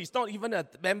person is not even a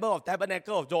member of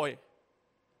Tabernacle of Joy.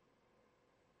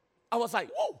 I was like,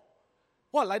 whoa,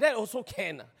 well, like that also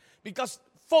can. Because,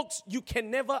 folks, you can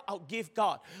never outgive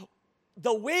God.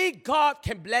 The way God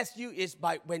can bless you is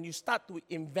by when you start to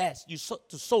invest,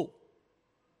 to sow.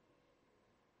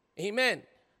 Amen.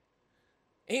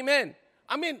 Amen.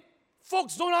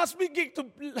 Folks, don't ask me to...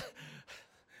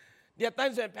 There are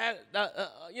times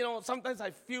when, sometimes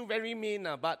I feel very mean,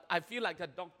 but I feel like a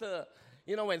doctor.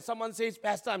 When someone says,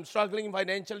 Pastor, I'm struggling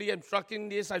financially, I'm struggling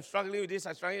this, I'm struggling with this,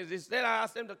 I'm struggling with this. Then I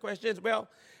ask them the questions, well,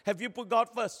 have you put God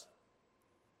first?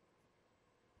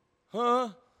 Huh?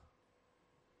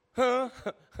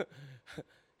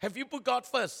 Have you put God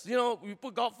first? We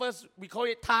put God first, we call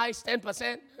it tithes,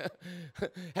 10%.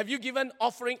 Have you given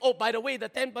offering? Oh, by the way, the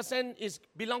 10%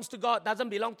 belongs to God, doesn't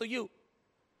belong to you.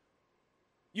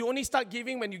 You only start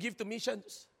giving when you give to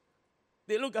missions.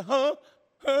 They look at, huh?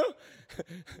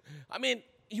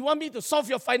 You want me to solve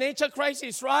your financial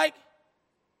crisis, right?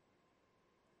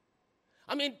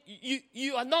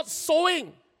 You are not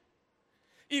sowing.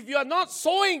 If you are not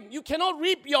sowing, you cannot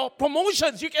reap your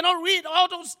promotions. You cannot reap all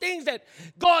those things that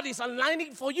God is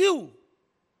aligning for you.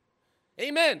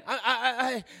 Amen.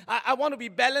 I want to be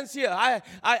balanced here.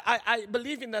 I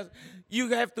believe you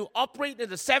have to operate in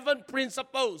the 7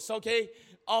 principles, okay,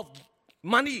 of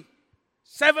money.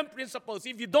 7 principles.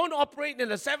 If you don't operate in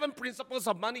the 7 principles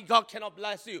of money, God cannot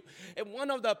bless you. And one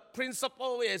of the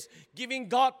principles is giving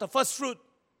God the first fruit,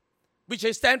 which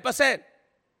is 10%.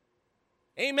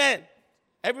 Amen.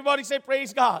 Everybody say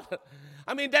praise God.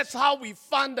 That's how we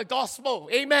fund the gospel.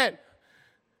 Amen.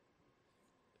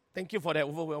 Thank you for that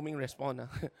overwhelming response.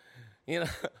 There's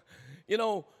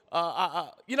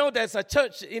a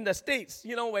church in the States,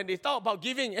 when they talk about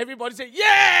giving, everybody say,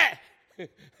 yeah!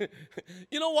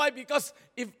 You know why? Because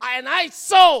if I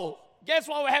sow, guess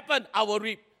what will happen? I will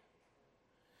reap.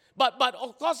 But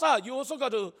of course, you also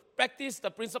got to practice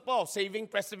the principle of saving,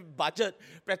 practice budget,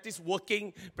 practice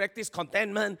working, practice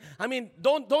contentment.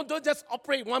 Don't just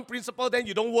operate one principle, then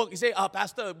you don't work. You say,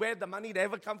 Pastor, where the money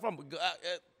ever come from?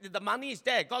 The money is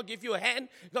there. God give you a hand,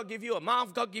 God give you a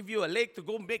mouth, God give you a leg to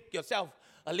go make yourself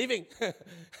a living.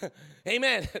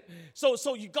 Amen.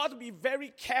 So you got to be very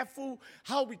careful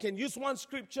how we can use one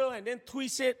scripture and then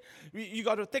twist it. You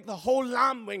got to take the whole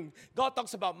lump. When God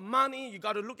talks about money, you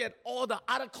got to look at all the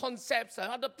other concepts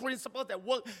and other principles that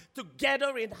work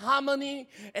together in harmony,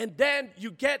 and then you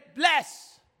get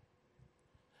blessed.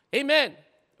 Amen.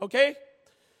 Okay?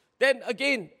 Then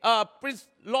again,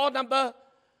 law number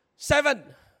 7.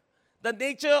 The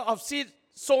nature of seed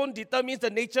sown determines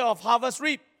the nature of harvest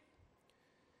reaped.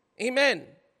 Amen.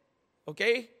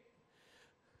 Okay?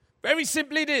 Very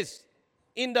simply this.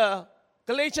 In the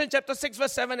Galatians chapter 6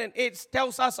 verse 7 and 8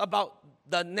 tells us about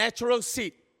the natural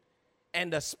seed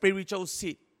and the spiritual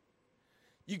seed.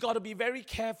 You got to be very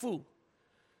careful.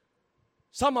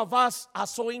 Some of us are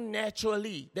sowing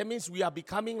naturally. That means we are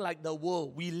becoming like the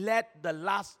world. We let the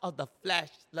lust of the flesh,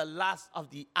 the lust of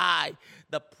the eye,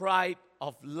 the pride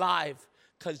of life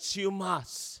consume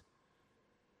us.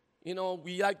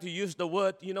 We like to use the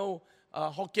word,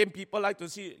 Hokkien people like to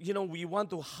see, we want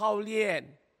to hao lian.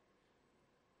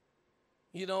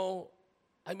 We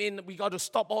got to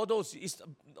stop all those. It's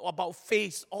about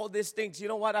faith, all these things. You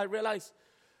know what I realized?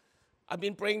 I've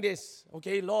been praying this.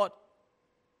 Okay, Lord,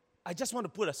 I just want to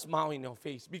put a smile in your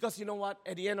face. Because you know what?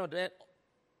 At the end of that,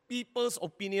 people's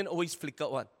opinion always flicker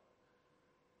one.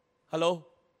 Hello?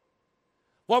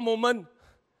 One moment,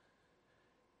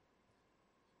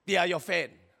 they are your fan.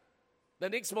 The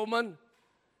next moment,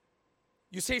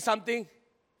 you say something,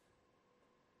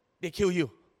 they kill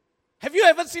you. Have you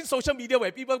ever seen social media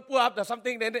where people put up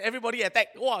something, then everybody attack?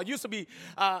 Wow, used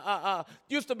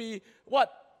to be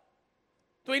what?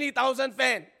 20,000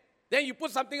 fans. Then you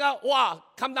put something out, wow,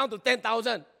 come down to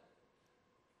 10,000.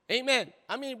 Amen.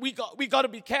 I mean, we got to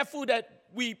be careful that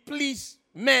we please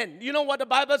men. You know what the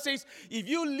Bible says? If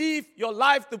you live your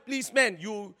life to please men,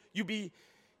 you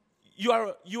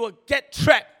will get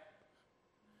trapped.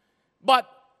 But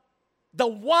the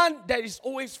one that is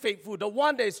always faithful, the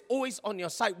one that is always on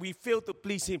your side, we fail to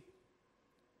please him.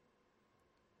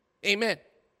 Amen.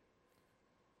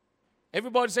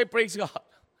 Everybody say praise God.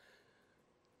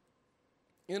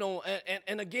 You know,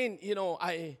 and again,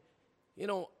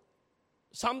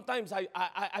 sometimes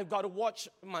I've got to watch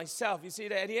myself. You see,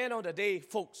 that at the end of the day,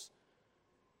 folks,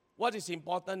 what is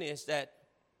important is that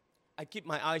I keep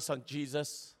my eyes on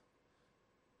Jesus,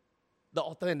 the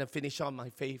author and the finisher of my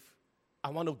faith. I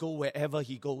want to go wherever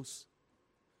he goes.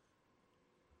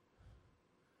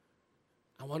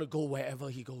 I want to go wherever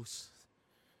he goes.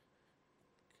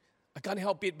 I can't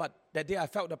help it, but that day I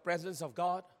felt the presence of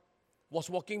God. Was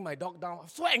walking my dog down. I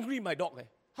was so angry with my dog.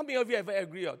 How many of you ever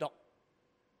angry with your dog?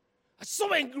 I was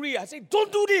so angry. I said, don't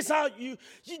do this. You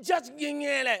just,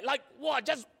 like, what?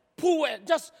 Just pull it.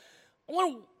 Just, I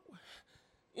want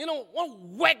to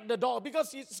whack the dog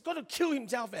because he's going to kill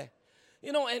himself. And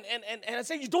I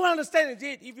said, you don't understand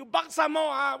it. If you bark some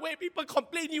more, where people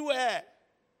complain you.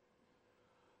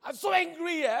 I'm so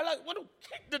angry. I like, want to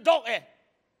kick the dog. I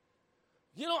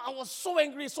was so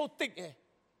angry, so thick.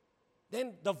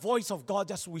 Then the voice of God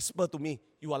just whispered to me,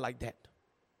 you are like that.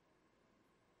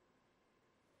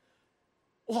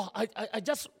 Oh, I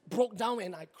just broke down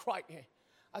and I cried.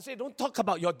 I said, don't talk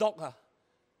about your dog.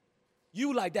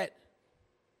 You like that.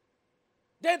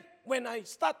 Then when I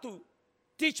start to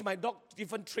teach my dog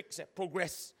different tricks and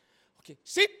progress. Okay,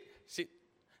 sit.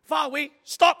 Far away,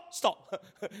 stop.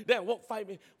 Then walk 5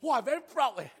 minutes. Wow, I'm very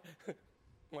proud.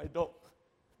 My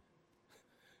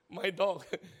dog.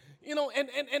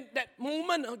 And that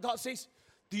moment, God says,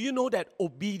 do you know that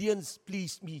obedience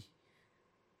pleased me?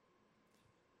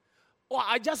 Oh,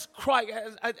 I just cry,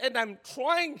 and I'm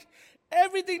trying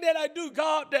everything that I do,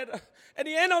 God, that at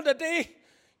the end of the day,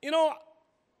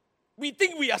 we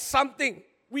think we are something.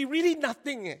 We really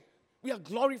nothing. We are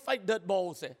glorified dirt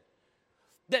balls.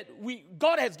 That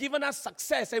God has given us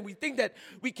success, and we think that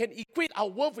we can equate our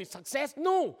worth with success.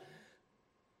 No.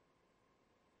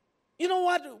 You know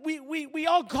what? We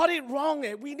all got it wrong.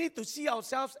 We need to see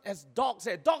ourselves as dogs.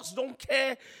 Dogs don't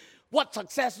care what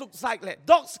success looks like.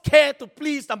 Dogs care to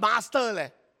please the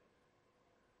master.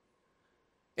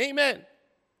 Amen.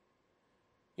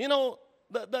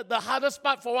 The hardest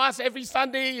part for us every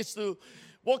Sunday is to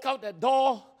walk out that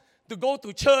door, to go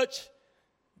to church.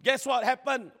 Guess what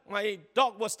happened? My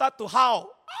dog will start to howl.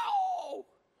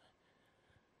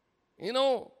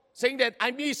 Ow! Saying that, I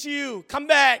miss you. Come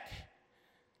back.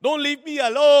 Don't leave me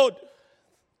alone.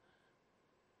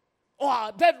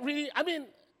 Wow, that really,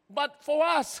 but for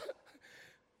us,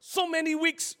 so many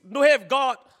weeks don't have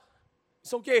God.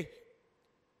 It's okay.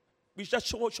 We just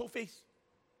show face.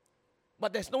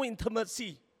 But there's no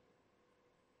intimacy.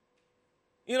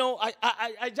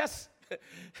 I just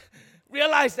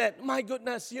realized that, my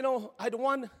goodness, I don't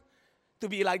want to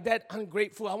be like that,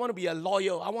 ungrateful. I want to be a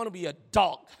loyal. I want to be a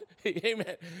dog.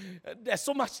 Amen. There's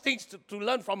so much things to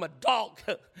learn from a dog.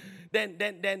 Then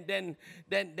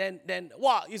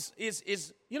what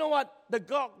is you know what? The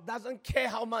dog doesn't care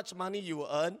how much money you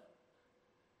earn,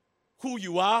 who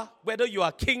you are, whether you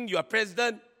are king, you are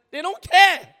president. They don't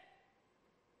care.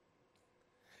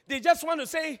 They just want to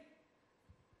say,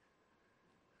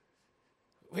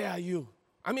 where are you?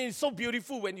 It's so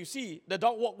beautiful when you see the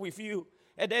dog walk with you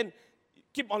and then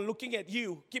keep on looking at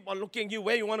you,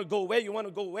 where you want to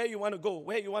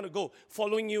go,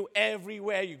 following you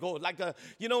everywhere you go. Like,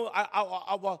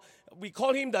 we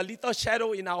call him the little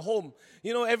shadow in our home.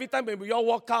 Every time when we all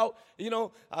walk out,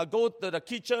 go to the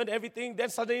kitchen, everything, then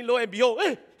suddenly, lo and behold,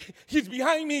 hey, he's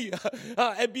behind me.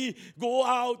 Abby go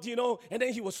out, and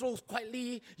then he was so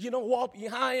quietly, walk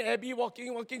behind, Abby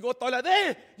walking, go toilet.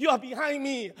 Hey, you are behind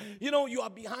me. You are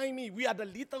behind me. We are the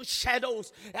little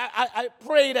shadows. I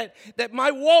pray that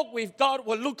my walk with God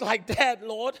will look like that,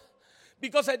 Lord.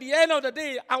 Because at the end of the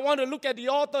day, I want to look at the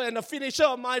author and the finisher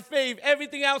of my faith.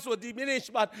 Everything else will diminish.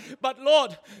 But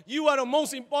Lord, you are the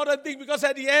most important thing, because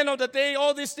at the end of the day,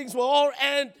 all these things will all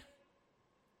end.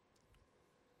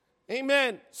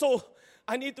 Amen. So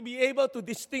I need to be able to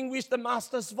distinguish the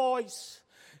Master's voice.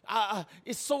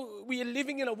 We are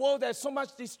living in a world there's so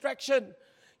much distraction.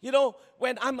 You know,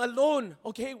 when I'm alone,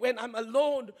 when I'm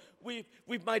alone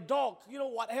with my dog,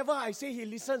 whatever I say, he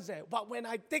listens there. But when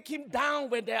I take him down,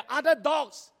 when there are other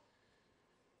dogs,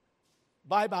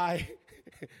 bye-bye.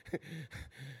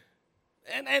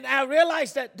 and I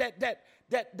realize that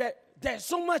there's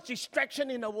so much distraction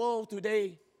in the world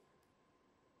today.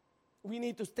 We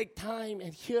need to take time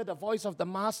and hear the voice of the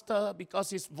Master, because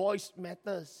his voice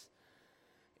matters.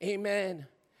 Amen.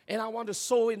 And I want to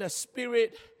sow in the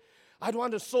Spirit. I don't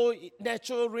want to sow in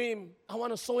natural realm. I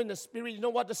want to sow in the Spirit. You know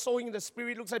what the sowing in the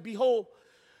Spirit looks like? Behold,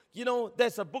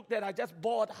 there's a book that I just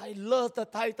bought. I love the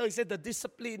title. It said the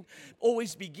discipline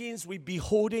always begins with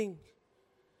beholding.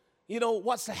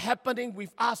 What's happening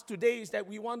with us today is that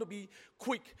we want to be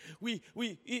quick.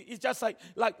 It's just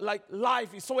like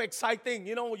life is so exciting.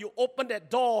 You open that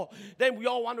door, then we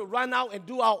all want to run out and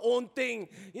do our own thing.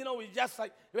 We just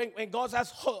like when God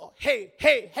says,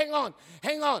 hey, hang on.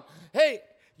 Hey,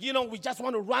 we just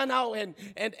want to run out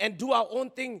and do our own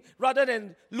thing, rather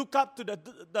than look up to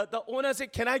the owner and say,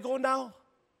 can I go now?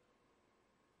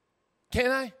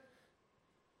 Can I?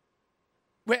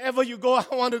 Wherever you go, I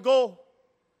want to go.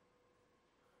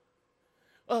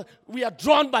 We are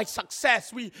drawn by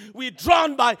success. We're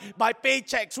drawn by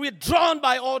paychecks. We're drawn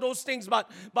by all those things. But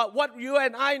what you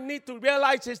and I need to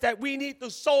realize is that we need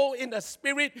to sow in the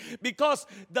Spirit, because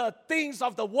the things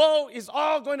of the world is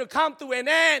all going to come to an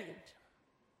end.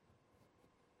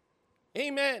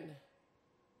 Amen.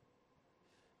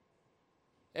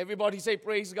 Everybody say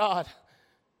praise God.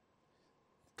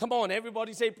 Come on,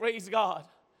 everybody say praise God.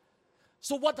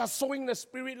 So what does sowing the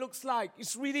Spirit looks like?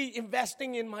 It's really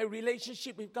investing in my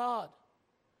relationship with God.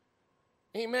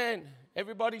 Amen.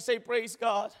 Everybody say praise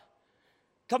God.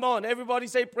 Come on, everybody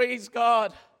say praise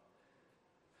God.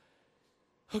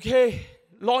 Okay,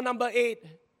 law number 8.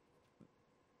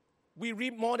 We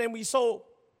reap more than we sow.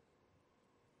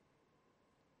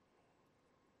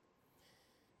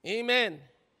 Amen.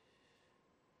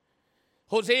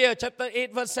 Hosea chapter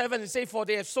 8 verse 7, it says, for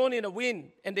they have sown in the wind,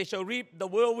 and they shall reap the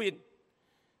whirlwind.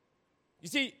 You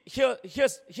see,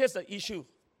 here's the issue.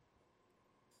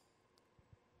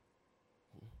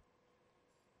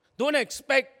 Don't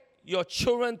expect your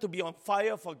children to be on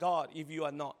fire for God if you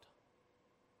are not.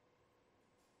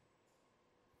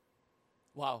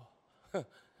 Wow.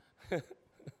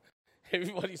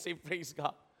 Everybody say praise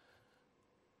God.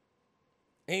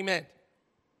 Amen.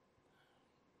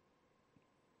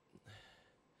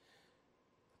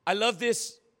 I love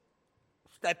this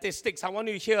statistics. I want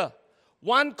you to hear.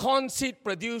 1 corn seed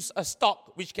produces a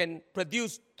stalk which can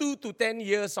produce 2 to 10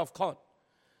 years of corn,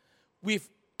 with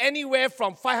anywhere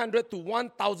from 500 to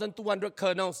 1,200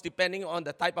 kernels, depending on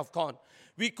the type of corn.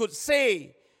 We could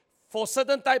say for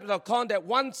certain types of corn that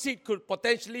one seed could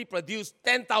potentially produce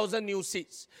 10,000 new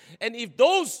seeds. And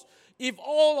if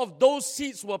all of those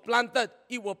seeds were planted,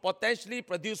 it will potentially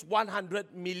produce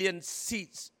 100 million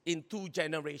seeds in 2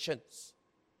 generations.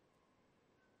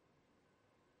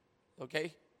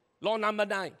 Okay? Law number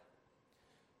 9.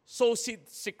 Sow seed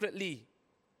secretly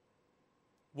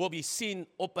will be seen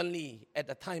openly at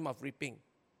the time of reaping.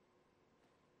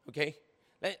 Okay?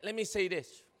 Let me say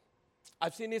this.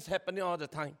 I've seen this happening all the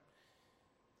time.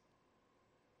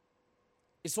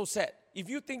 It's so sad. If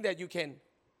you think that you can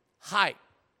hide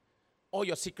all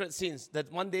your secret sins,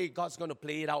 that one day God's going to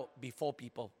play it out before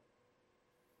people.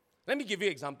 Let me give you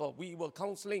an example. We were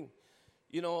counseling,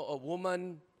 a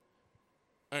woman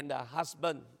and a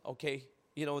husband, okay?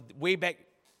 Way back,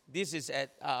 this is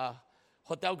at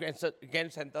Hotel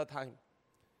Grand Center time.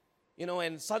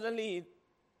 And suddenly,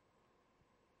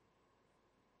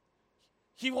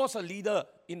 he was a leader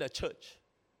in the church,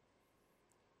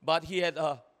 but he had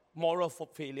a moral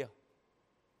failure.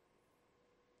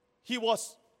 He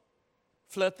was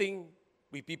flirting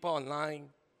with people online,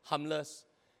 harmless.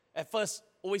 At first,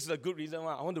 always a good reason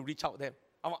why I want to reach out to them.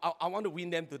 I want to win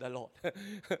them to the Lord.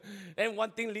 Then one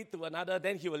thing lead to another.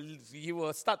 Then he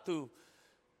will start to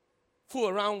fool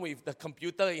around with the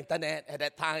computer, internet at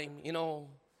that time.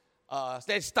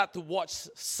 Then start to watch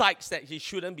sites that he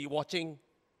shouldn't be watching.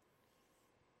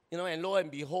 And lo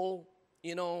and behold,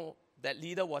 that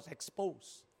leader was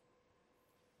exposed.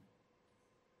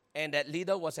 And that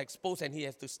leader was exposed, and he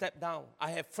has to step down.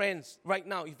 I have friends right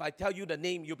now. If I tell you the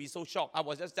name, you'll be so shocked. I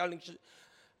was just telling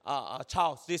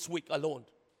Charles this week alone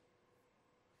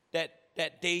that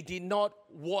they did not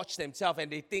watch themselves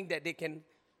and they think that they can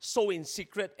sow in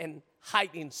secret and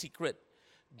hide in secret.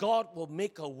 God will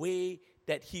make a way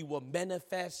that He will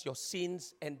manifest your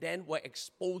sins and then will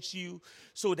expose you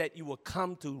so that you will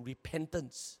come to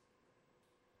repentance.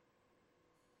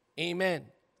 Amen.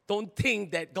 Don't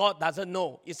think that God doesn't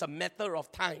know. It's a matter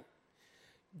of time.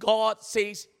 God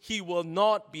says He will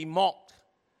not be mocked.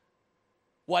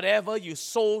 Whatever you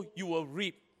sow, you will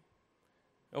reap.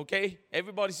 Okay?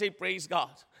 Everybody say praise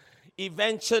God.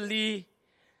 Eventually,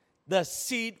 the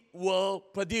seed will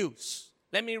produce.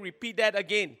 Let me repeat that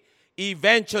again.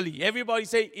 Eventually. Everybody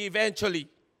say eventually.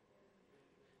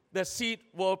 The seed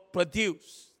will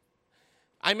produce.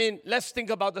 I mean, let's think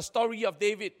about the story of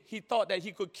David. He thought that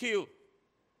he could kill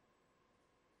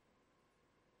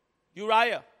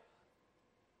Uriah.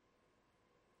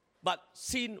 But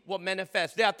sin will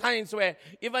manifest. There are times where,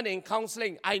 even in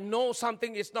counseling, I know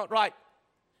something is not right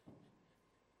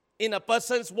in a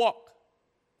person's walk.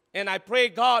 And I pray,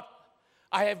 God,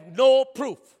 I have no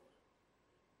proof.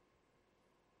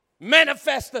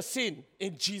 Manifest the sin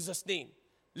in Jesus' name.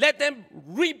 Let them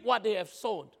reap what they have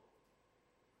sown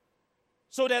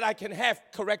so that I can have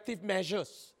corrective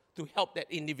measures to help that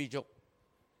individual.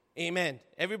 Amen.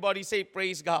 Everybody say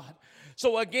praise God.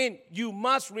 So again, you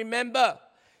must remember,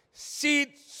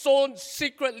 seed sown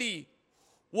secretly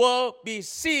will be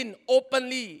seen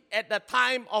openly at the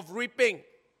time of reaping.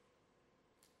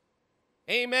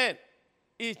 Amen.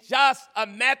 It's just a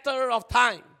matter of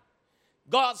time.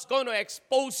 God's going to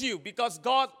expose you because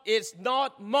God is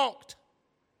not mocked.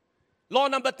 Law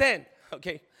number 10.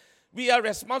 Okay. We are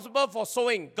responsible for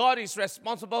sowing. God is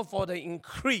responsible for the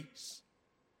increase.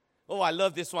 Oh, I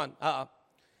love this one.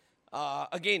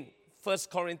 Again, 1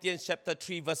 Corinthians chapter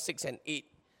 3, verse 6 and 8.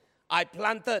 I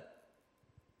planted,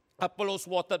 Apollos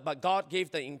watered, but God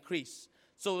gave the increase.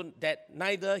 So that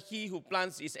neither he who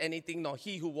plants is anything, nor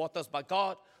he who waters, but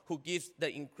God who gives the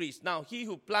increase. Now, he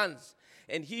who plants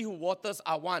and he who waters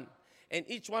are one, and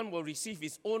each one will receive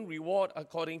his own reward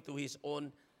according to his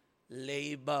own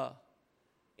labor.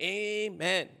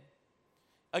 Amen.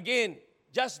 Again,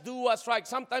 just do what's right.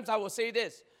 Sometimes I will say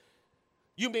this.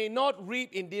 You may not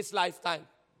reap in this lifetime.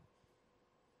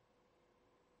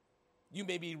 You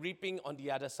may be reaping on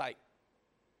the other side.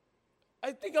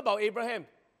 I think about Abraham.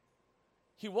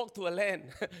 He walked to a land.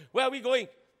 Where are we going?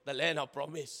 The land of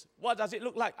promise. What does it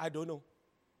look like? I don't know.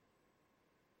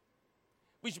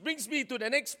 Which brings me to the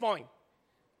next point.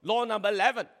 Law number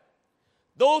 11.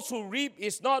 Those who reap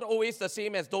is not always the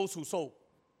same as those who sow.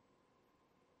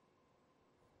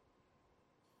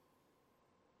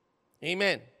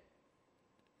 Amen.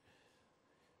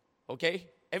 Okay?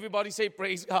 Everybody say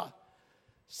praise God.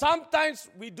 Sometimes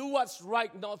we do what's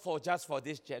right not for just for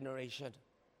this generation.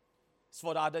 It's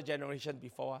for the other generation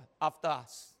before, after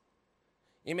us.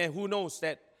 Amen. Who knows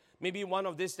that maybe one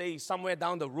of these days, somewhere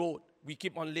down the road, we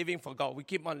keep on living for God. We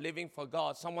keep on living for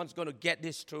God. Someone's going to get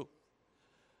this through.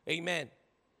 Amen.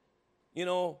 You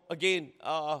know, again,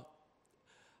 I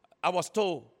was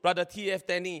told, Brother T.F.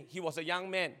 Tenney, he was a young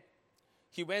man.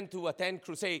 He went to a tent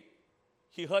crusade.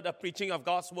 He heard the preaching of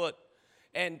God's word.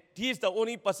 And he is the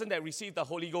only person that received the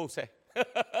Holy Ghost.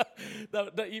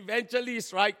 The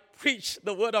evangelist, right, preached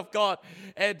the word of God.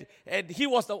 And he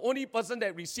was the only person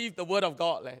that received the word of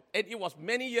God. And it was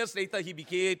many years later he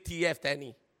became T.F.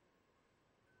 Tenney.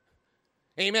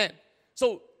 Amen.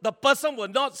 So the person will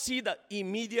not see the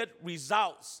immediate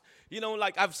results. You know,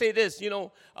 like I've said this,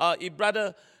 if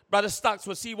Brother Starks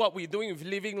will see what we're doing with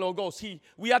Living Logos.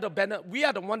 We are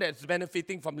the one that's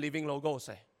benefiting from Living Logos.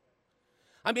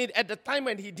 I mean, at the time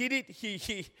when he did it,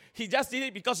 he just did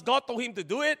it because God told him to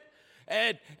do it.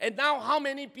 And now how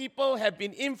many people have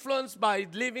been influenced by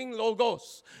Living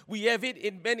Logos? We have it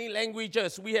in many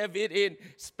languages. We have it in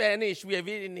Spanish. We have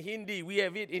it in Hindi. We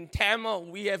have it in Tamil.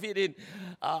 We have it in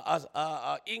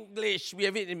English. We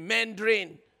have it in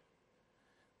Mandarin.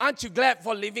 Aren't you glad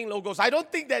for Living Logos? I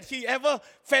don't think that he ever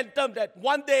fathomed that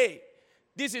one day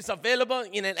this is available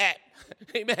in an app.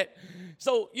 Amen.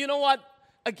 So, you know what?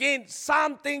 Again,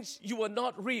 some things you will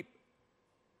not reap.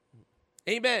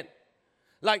 Amen.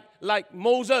 Like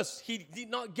Moses, he did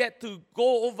not get to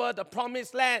go over the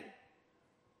promised land.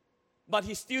 But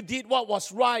he still did what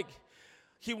was right.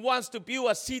 He wants to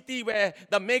build a city where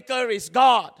the maker is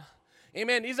God.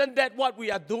 Amen. Isn't that what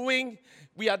we are doing?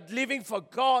 We are living for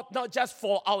God, not just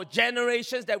for our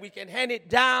generations, that we can hand it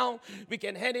down. We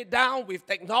can hand it down with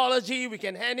technology. We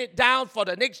can hand it down for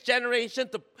the next generation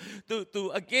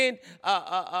to again,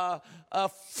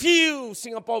 fuel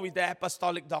Singapore with the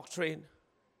apostolic doctrine.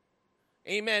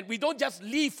 Amen. We don't just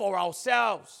live for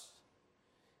ourselves.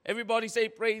 Everybody say,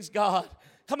 praise God.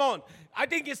 Come on. I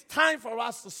think it's time for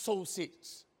us to sow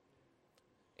seeds.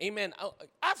 Amen.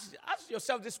 Ask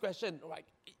yourself this question, right?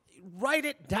 Write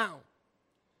it down.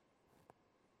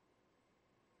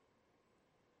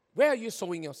 Where are you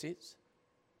sowing your seeds?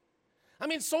 I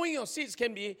mean, sowing your seeds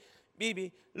can be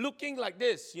maybe looking like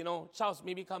this, you know. Charles,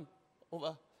 maybe come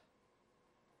over.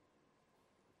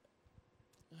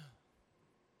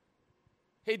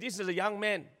 Hey, this is a young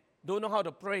man, don't know how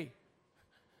to pray.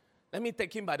 Let me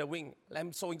take him by the wing.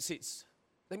 I'm sowing seeds.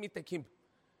 Let me take him.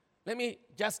 Let me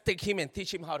just take him and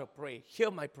teach him how to pray.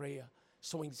 Hear my prayer,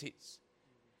 sowing seeds.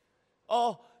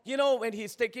 Or, you know, when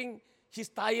he's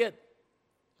tired.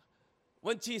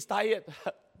 When she's tired,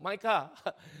 Micah,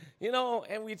 you know,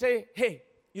 and we say, hey,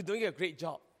 you're doing a great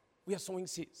job. We are sowing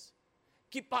seeds.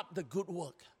 Keep up the good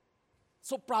work.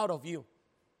 So proud of you.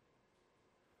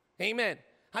 Amen.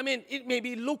 I mean, it may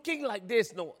be looking like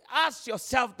this. No, ask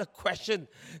yourself the question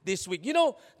this week. You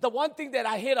know, the one thing that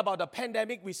I hate about the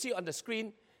pandemic we see on the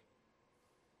screen,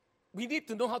 we need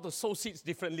to know how to sow seeds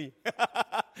differently.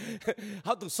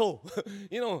 How to sow.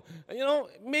 You know,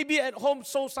 maybe at home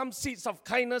sow some seeds of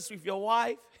kindness with your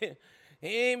wife.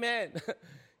 Amen.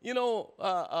 You know,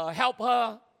 help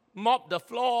her mop the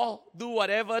floor, do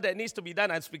whatever that needs to be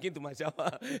done. I'm speaking to myself.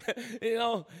 You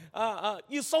know,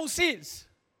 you sow seeds.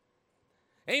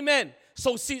 Amen.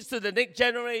 Sow seeds to the next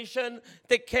generation.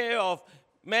 Take care of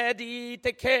Maddie,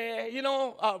 take care. You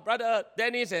know, Brother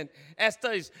Dennis and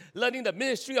Esther is learning the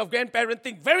ministry of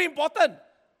grandparenting. Very important.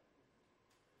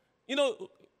 You know,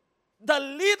 the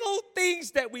little things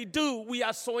that we do, we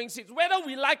are sowing seeds. Whether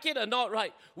we like it or not,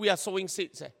 right? We are sowing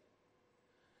seeds.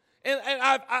 And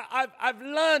I've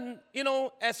learned, you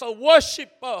know, as a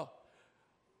worshiper,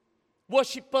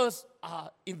 worshippers are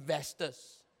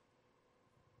investors.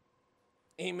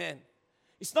 Amen.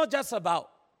 It's not just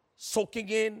about soaking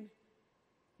in,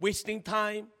 wasting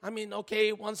time. I mean,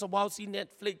 okay, once a while see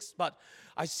Netflix, but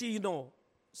I see, you know,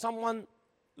 someone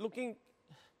looking,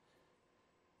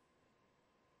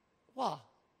 wow,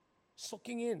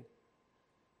 soaking in.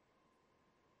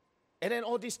 And then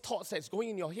all these thoughts that's going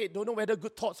in your head, don't know whether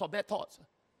good thoughts or bad thoughts.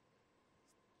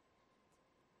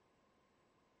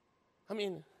 I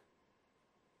mean,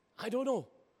 I don't know.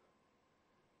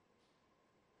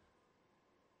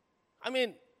 I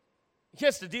mean,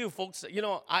 here's the deal, folks. You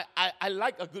know, I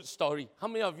like a good story. How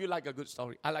many of you like a good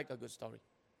story? I like a good story.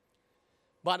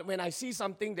 But when I see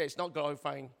something that is not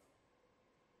glorifying,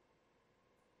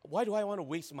 why do I want to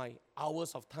waste my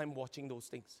hours of time watching those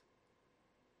things?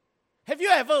 Have you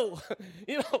ever,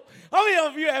 you know, how many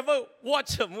of you ever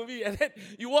watch a movie and then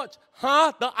you watch,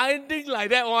 the ending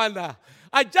like that one?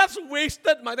 I just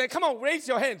wasted my time. Come on, raise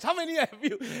your hands. How many of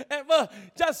you ever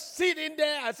just sit in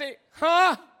there and say,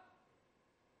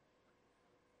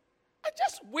 I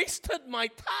just wasted my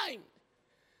time.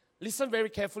 Listen very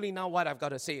carefully now what I've got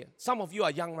to say. Some of you are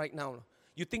young right now.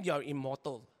 You think you are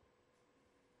immortal.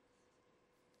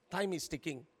 Time is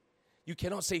ticking. You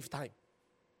cannot save time.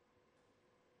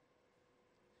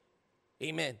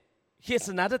 Amen. Here's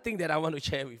another thing that I want to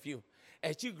share with you.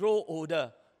 As you grow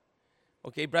older,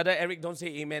 okay, Brother Eric, don't say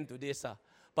amen to this,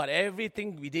 but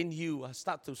everything within you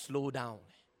start to slow down.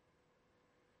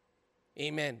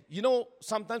 Amen. You know,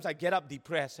 sometimes I get up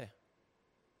depressed.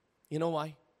 You know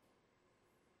why?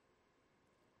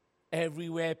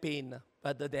 Everywhere pain,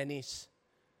 Brother Dennis.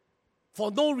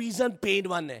 For no reason, pain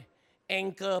one.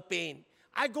 Ankle pain.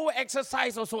 I go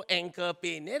exercise also ankle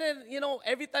pain. And then, you know,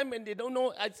 every time when they don't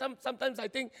know, sometimes I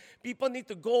think people need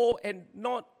to go and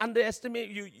not underestimate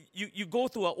you. You go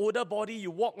to an older body,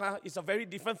 you walk, it's a very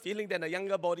different feeling than a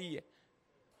younger body.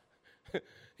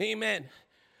 Amen.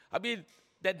 I mean,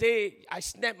 that day I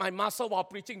snapped my muscle while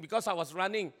preaching because I was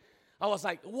running. I was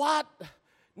like, what?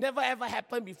 Never ever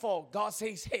happened before. God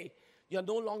says, hey, you're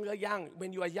no longer young.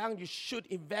 When you are young, you should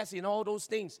invest in all those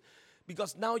things.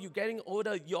 Because now you're getting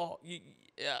older,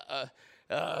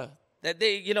 that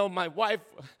day, you know, my wife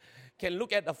can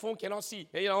look at the phone, cannot see.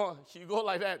 You know, she go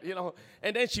like that, you know,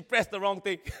 and then she pressed the wrong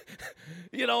thing.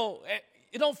 you know,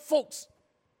 folks,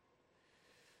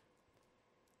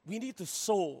 we need to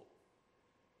sow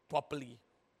properly.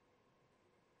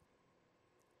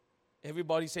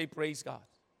 Everybody say praise God.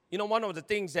 You know, one of the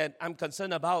things that I'm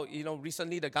concerned about, you know,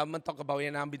 recently the government talked about it,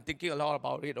 and I've been thinking a lot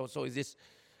about it also, is this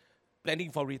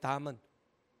planning for retirement.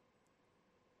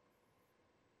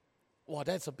 Wow,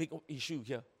 that's a big issue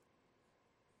here.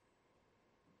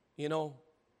 You know,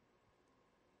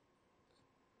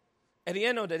 at the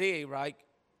end of the day, right,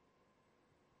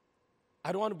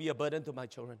 I don't want to be a burden to my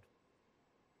children.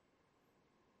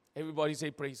 Everybody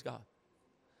say praise God.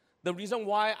 The reason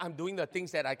why I'm doing the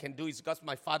things that I can do is because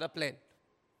my father planned.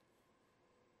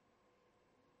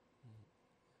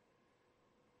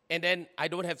 And then I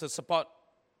don't have to support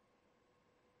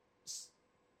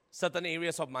certain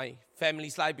areas of my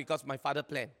family's life because my father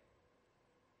planned.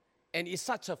 And it's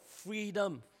such a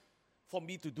freedom for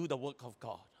me to do the work of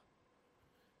God.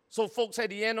 So folks, at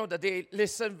the end of the day,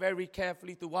 listen very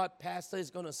carefully to what Pastor is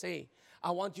going to say.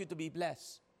 I want you to be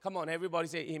blessed. Come on, everybody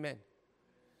say amen.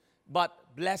 But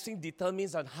blessing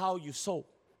determines on how you sow.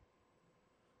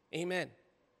 Amen.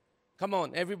 Come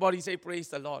on, everybody say praise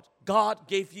the Lord. God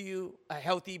gave you a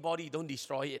healthy body, don't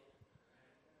destroy it.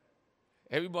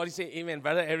 Everybody say amen.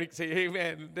 Brother Eric say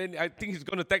amen. Then I think he's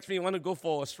going to text me, want to go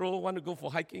for a stroll, want to go for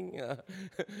hiking.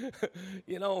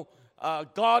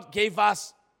 God gave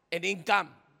us an income.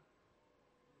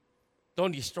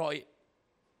 Don't destroy it.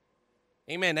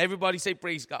 Amen. Everybody say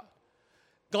praise God.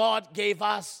 God gave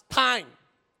us time.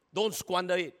 Don't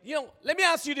squander it. Let me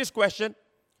ask you this question.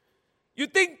 You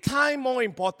think time more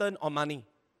important or money?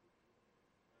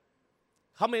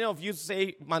 How many of you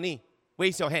say money?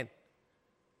 Raise your hand.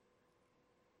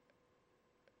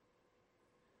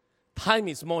 Time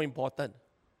is more important.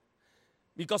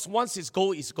 Because once it's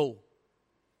go, it's go.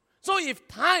 So if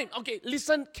time, okay,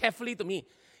 listen carefully to me.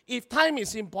 If time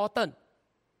is important,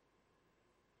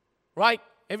 right?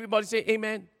 Everybody say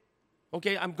amen.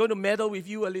 Okay, I'm going to meddle with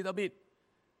you a little bit.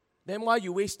 Then why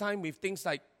you waste time with things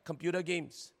like computer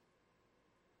games?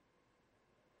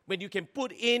 When you can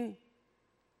put in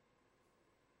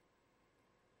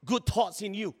good thoughts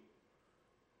in you.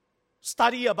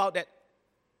 Study about that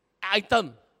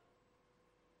item.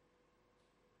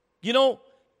 You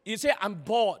say, I'm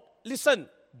bored. Listen,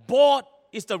 bored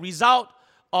is the result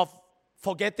of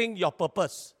forgetting your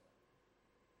purpose.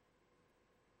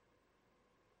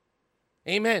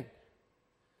 Amen.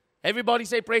 Everybody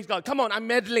say praise God. Come on, I'm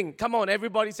meddling. Come on,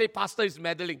 everybody say pastor is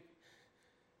meddling.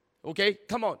 Okay,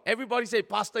 come on. Everybody say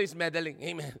pastor is meddling.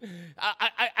 Amen.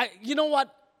 You know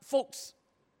what, folks?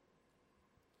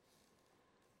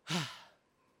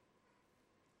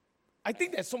 I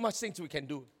think there's so much things we can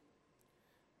do.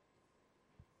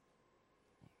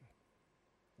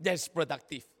 That's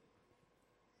productive.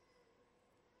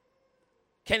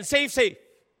 Can save.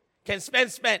 Can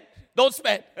spend. Don't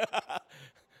spend.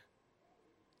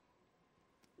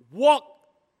 Walk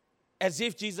as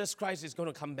if Jesus Christ is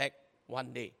going to come back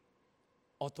one day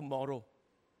or tomorrow.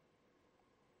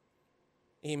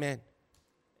 Amen.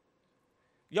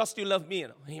 You still love me,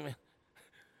 Amen.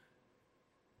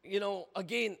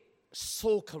 Again,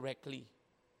 so correctly.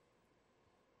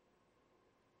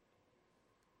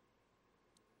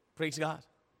 Praise God.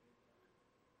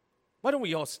 Why don't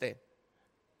we all stand?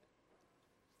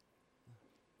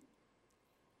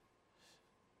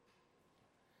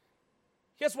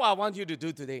 Here's what I want you to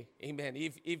do today. Amen.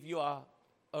 If you are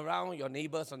around your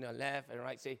neighbors on your left and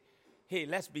right, say, hey,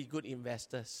 let's be good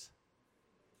investors.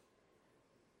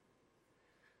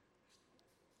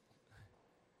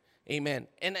 Amen.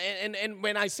 And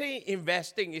when I say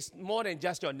investing, it's more than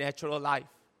just your natural life.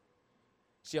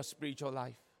 It's your spiritual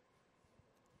life.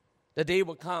 The day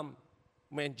will come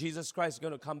when Jesus Christ is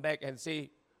going to come back and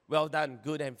say, well done,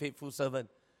 good and faithful servant.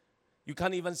 You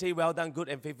can't even say, well done, good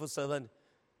and faithful servant,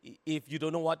 if you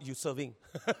don't know what you're serving.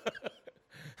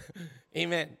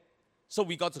 Amen. So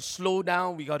we got to slow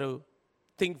down. We got to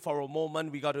think for a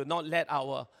moment. We got to not let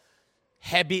our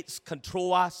habits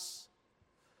control us.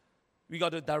 We got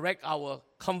to direct our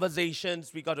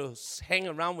conversations. We got to hang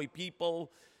around with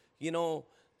people,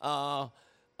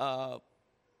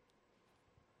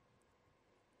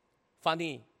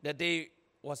 funny, that day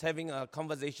was having a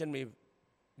conversation with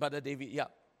Brother David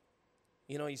Yap.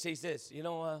 He says this,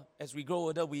 as we grow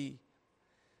older, we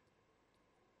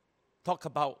talk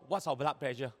about what's our blood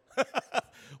pressure,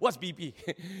 what's BP,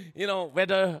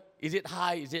 whether is it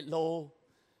high, is it low.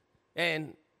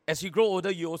 And as you grow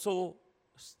older, you also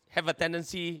have a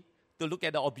tendency to look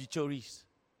at the obituaries.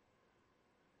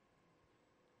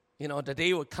 The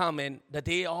day will come and the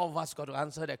day all of us got to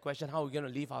answer that question, how are we going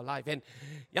to live our life? And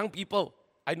young people,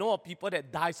 I know of people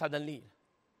that die suddenly.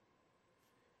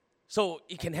 So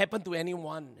it can happen to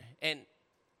anyone. And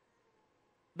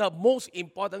the most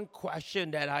important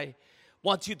question that I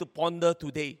want you to ponder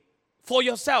today, for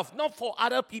yourself, not for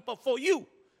other people, for you.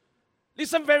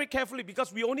 Listen very carefully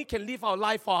because we only can live our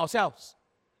life for ourselves.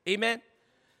 Amen?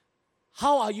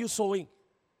 How are you sowing?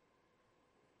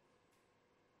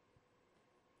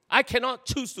 I cannot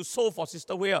choose to sow for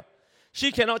Sister Weir. She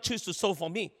cannot choose to sow for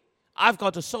me. I've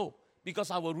got to sow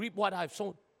because I will reap what I've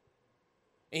sown.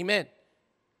 Amen.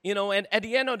 And at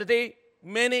the end of the day,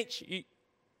 manage.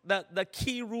 The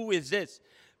key rule is this.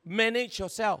 Manage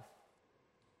yourself.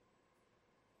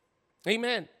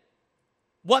 Amen.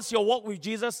 What's your walk with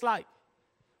Jesus like?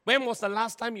 When was the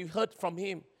last time you heard from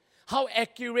Him? How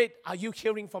accurate are you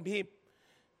hearing from Him?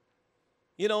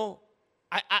 You know,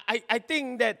 I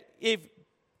think that if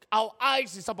our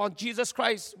eyes is upon Jesus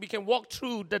Christ, we can walk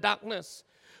through the darkness.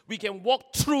 We can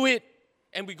walk through it,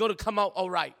 and we're going to come out all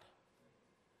right.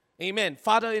 Amen.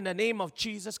 Father, in the name of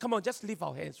Jesus, come on, just lift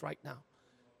our hands right now.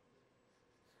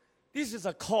 This is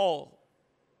a call.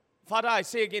 Father, I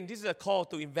say again, this is a call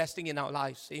to investing in our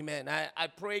lives. Amen. I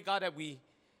pray, God, that we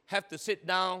have to sit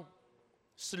down,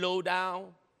 slow down,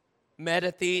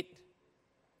 meditate,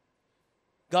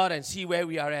 God, and see where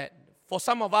we are at. For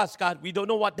some of us, God, we don't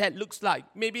know what that looks like.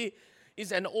 Maybe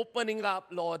it's an opening up,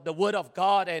 Lord, the Word of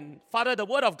God. And Father, the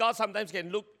Word of God sometimes can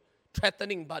look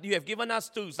threatening, but you have given us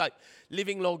tools like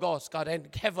living Logos, God, and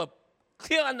have a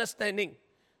clear understanding,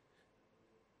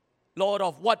 Lord,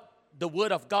 of what the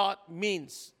Word of God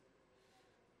means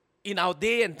in our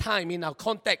day and time, in our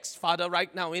context, Father,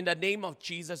 right now, in the name of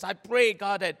Jesus. I pray,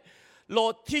 God, that,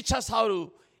 Lord, teach us how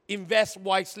to invest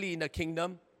wisely in the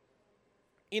kingdom,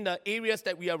 in the areas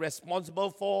that we are responsible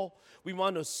for. We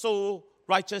want to sow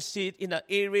righteous seed in the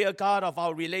area, God, of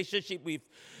our relationship with,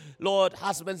 Lord,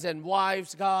 husbands and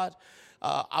wives, God.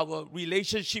 Our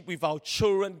relationship with our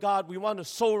children, God. We want to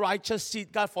sow righteous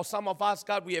seed, God. For some of us,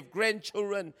 God, we have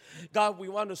grandchildren. God, we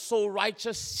want to sow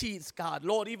righteous seeds, God.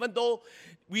 Lord, even though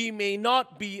we may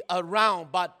not be around,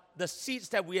 but the seeds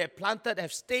that we have planted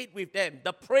have stayed with them.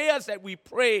 The prayers that we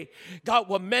pray, God,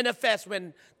 will manifest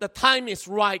when the time is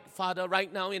right, Father,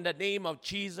 right now in the name of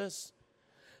Jesus.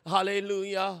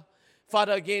 Hallelujah.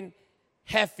 Father, again,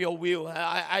 have your will.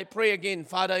 I pray again,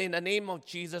 Father, in the name of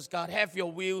Jesus, God, have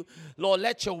your will. Lord,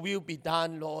 let your will be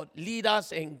done, Lord. Lead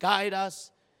us and guide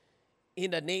us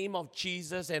in the name of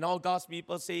Jesus. And all God's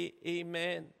people say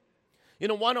amen. You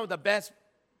know, one of the best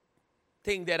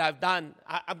thing that I've done,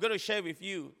 I'm going to share with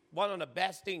you, one of the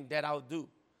best things that I'll do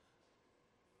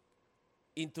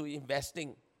into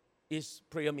investing is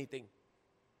prayer meeting.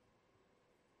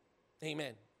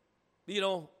 Amen. You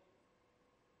know,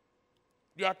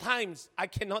 there are times I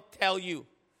cannot tell you.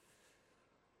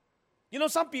 You know,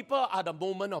 some people are the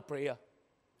moment of prayer.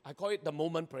 I call it the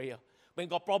moment prayer. When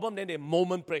got problem, then they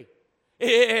moment pray.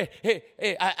 Hey,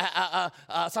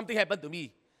 something happened to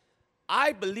me.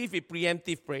 I believe in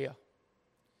preemptive prayer.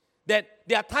 That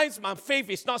there are times my faith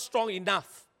is not strong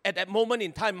enough at that moment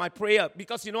in time, my prayer.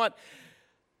 Because you know what?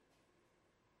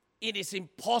 It is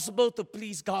impossible to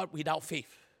please God without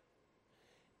faith.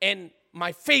 And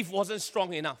my faith wasn't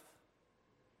strong enough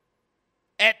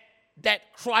at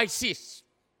that crisis.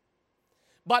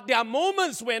 But there are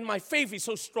moments when my faith is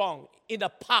so strong in the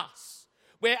past,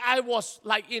 where I was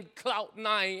like in cloud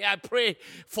nine. I pray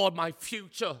for my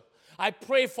future. I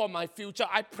pray for my future.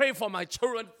 I pray for my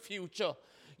children's future.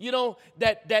 You know,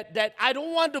 that I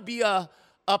don't want to be a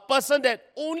person that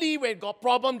only when got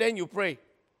problem, then you pray.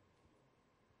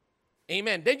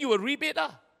 Amen. Then you will reap it.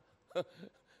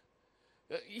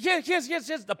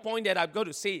 Here's the point that I've got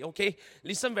to say, okay?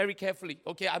 Listen very carefully,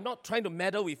 okay? I'm not trying to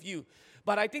meddle with you.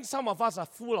 But I think some of us are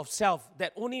full of self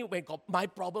that only when got my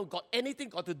problem, got anything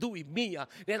got to do with me,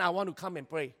 then I want to come and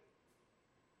pray.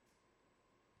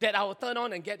 That I will turn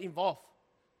on and get involved.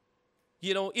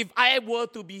 You know, if I were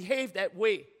to behave that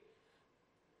way,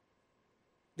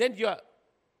 then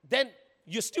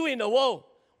you're still in the world.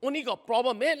 Only got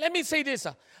problem. Man, let me say this.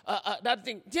 That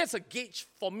thing. Here's a gauge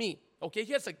for me. Okay,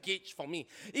 here's a gauge for me.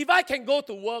 If I can go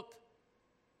to work,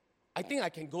 I think I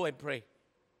can go and pray.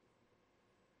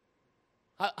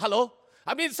 Hello?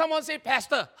 I mean, someone say,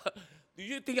 Pastor, do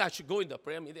you think I should go in the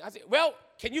prayer meeting? I say, well,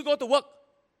 can you go to work?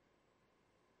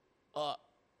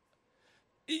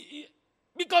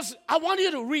 Because I want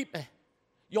you to reap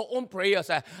your own prayers.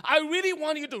 I really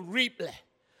want you to reap.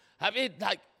 I mean,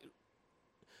 like,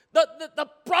 the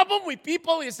problem with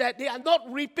people is that they are not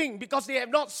reaping because they have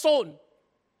not sown.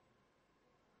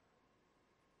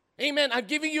 Amen. I'm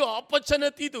giving you an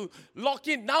opportunity to lock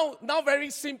in. Now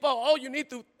very simple. All you need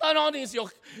to turn on is your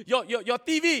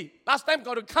TV. Last time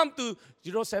got to come to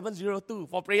 0702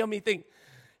 for prayer meeting.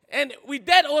 And with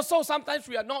that also, sometimes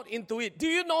we are not into it. Do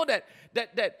you know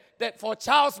that for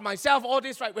Charles, myself, all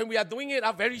this, right, when we are doing it,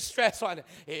 I'm very stressed. Right?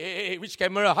 Hey, which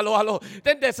camera? Hello.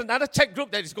 Then there's another chat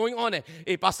group that is going on.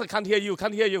 Hey, Pastor, can't hear you.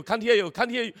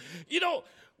 You know,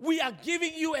 we are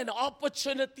giving you an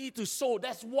opportunity to sow.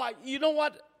 That's why, you know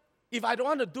what? If I don't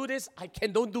want to do this,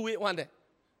 don't do it one day.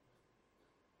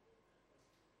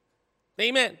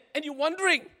 Amen. And you're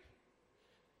wondering,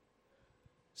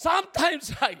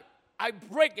 sometimes I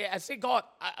break it. I say, God,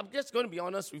 I'm just going to be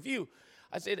honest with you.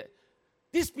 I say that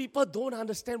these people don't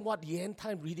understand what the end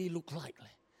time really look like.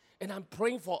 And I'm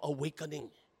praying for awakening.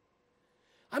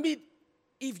 I mean,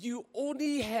 if you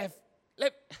only have,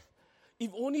 if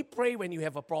only pray when you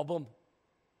have a problem,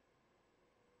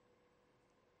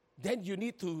 then you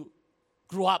need to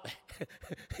grow up.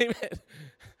 Amen.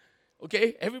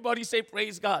 Okay, everybody say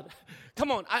praise God.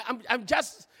 Come on, I'm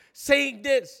just saying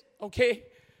this, okay?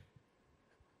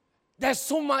 There's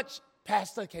so much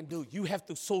pastor can do. You have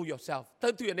to sow yourself.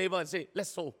 Turn to your neighbor and say, let's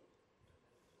sow.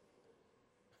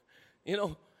 You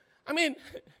know, I mean,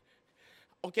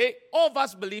 okay, all of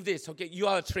us believe this. Okay, you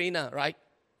are a trainer, right,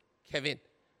 Kevin?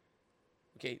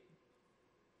 Okay,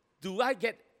 do I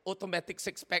get automatic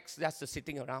six packs just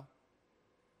sitting around?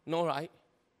 No, right?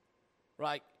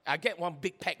 Right, I get one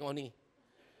big pack only.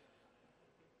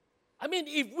 I mean,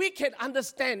 if we can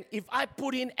understand, if I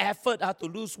put in effort to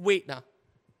lose weight now,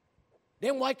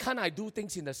 then why can't I do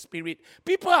things in the spirit?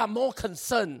 People are more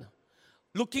concerned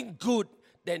looking good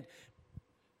than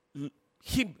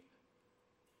him.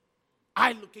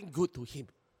 I looking good to him.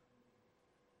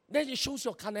 Then it shows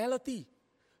your carnality.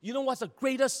 You know what's the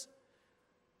greatest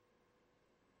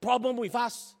problem with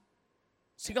us,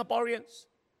 Singaporeans?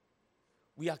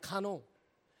 We are carnal.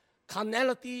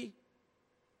 Carnality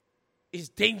is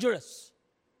dangerous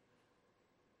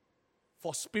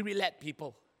for spirit-led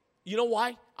people. You know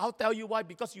why? I'll tell you why.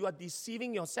 Because you are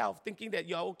deceiving yourself, thinking that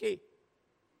you are okay.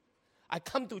 I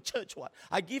come to church, what?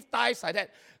 I give tithes like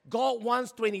that. God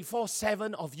wants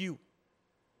 24/7 of you.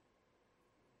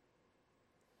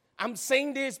 I'm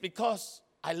saying this because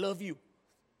I love you.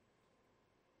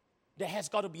 There has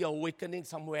got to be an awakening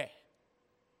somewhere.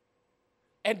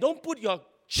 And don't put your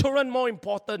children more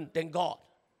important than God.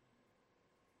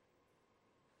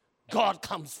 God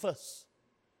comes first.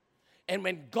 And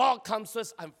when God comes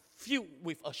first, I'm filled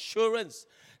with assurance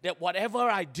that whatever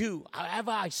I do,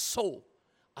 however I sow,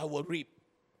 I will reap.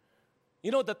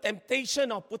 You know, the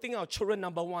temptation of putting our children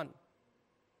number one.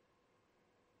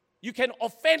 You can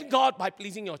offend God by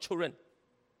pleasing your children.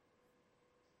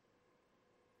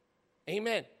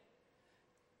 Amen.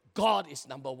 God is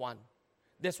number one.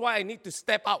 That's why I need to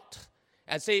step out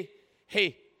and say,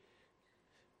 hey,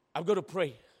 I've got to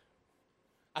pray.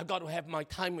 I've got to have my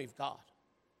time with God.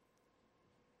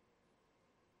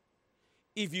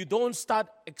 If you don't start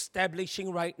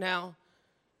establishing right now,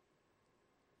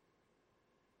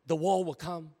 the war will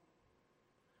come.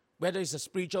 Whether it's a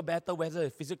spiritual battle, whether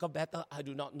it's a physical battle, I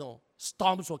do not know.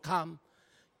 Storms will come.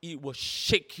 It will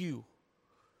shake you.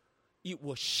 It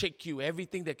will shake you.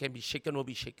 Everything that can be shaken will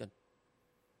be shaken.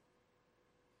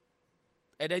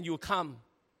 And then you come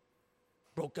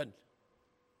broken.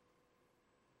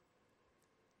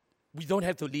 We don't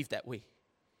have to live that way.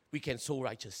 We can sow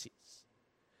righteous seeds.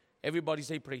 Everybody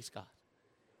say praise God.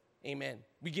 Amen.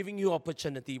 We're giving you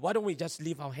opportunity. Why don't we just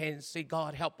lift our hands, say,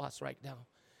 God, help us right now.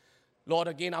 Lord,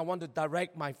 again, I want to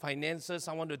direct my finances.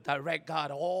 I want to direct, God,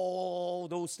 all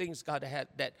those things, God,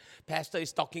 that Pastor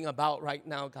is talking about right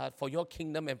now, God, for your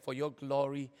kingdom and for your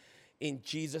glory. In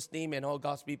Jesus' name, and all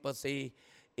God's people say,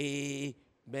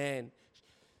 amen.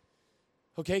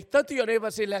 Okay, turn to your neighbor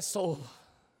and say, let's sow.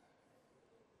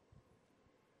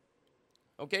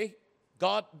 Okay?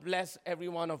 God bless every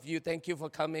one of you. Thank you for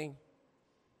coming.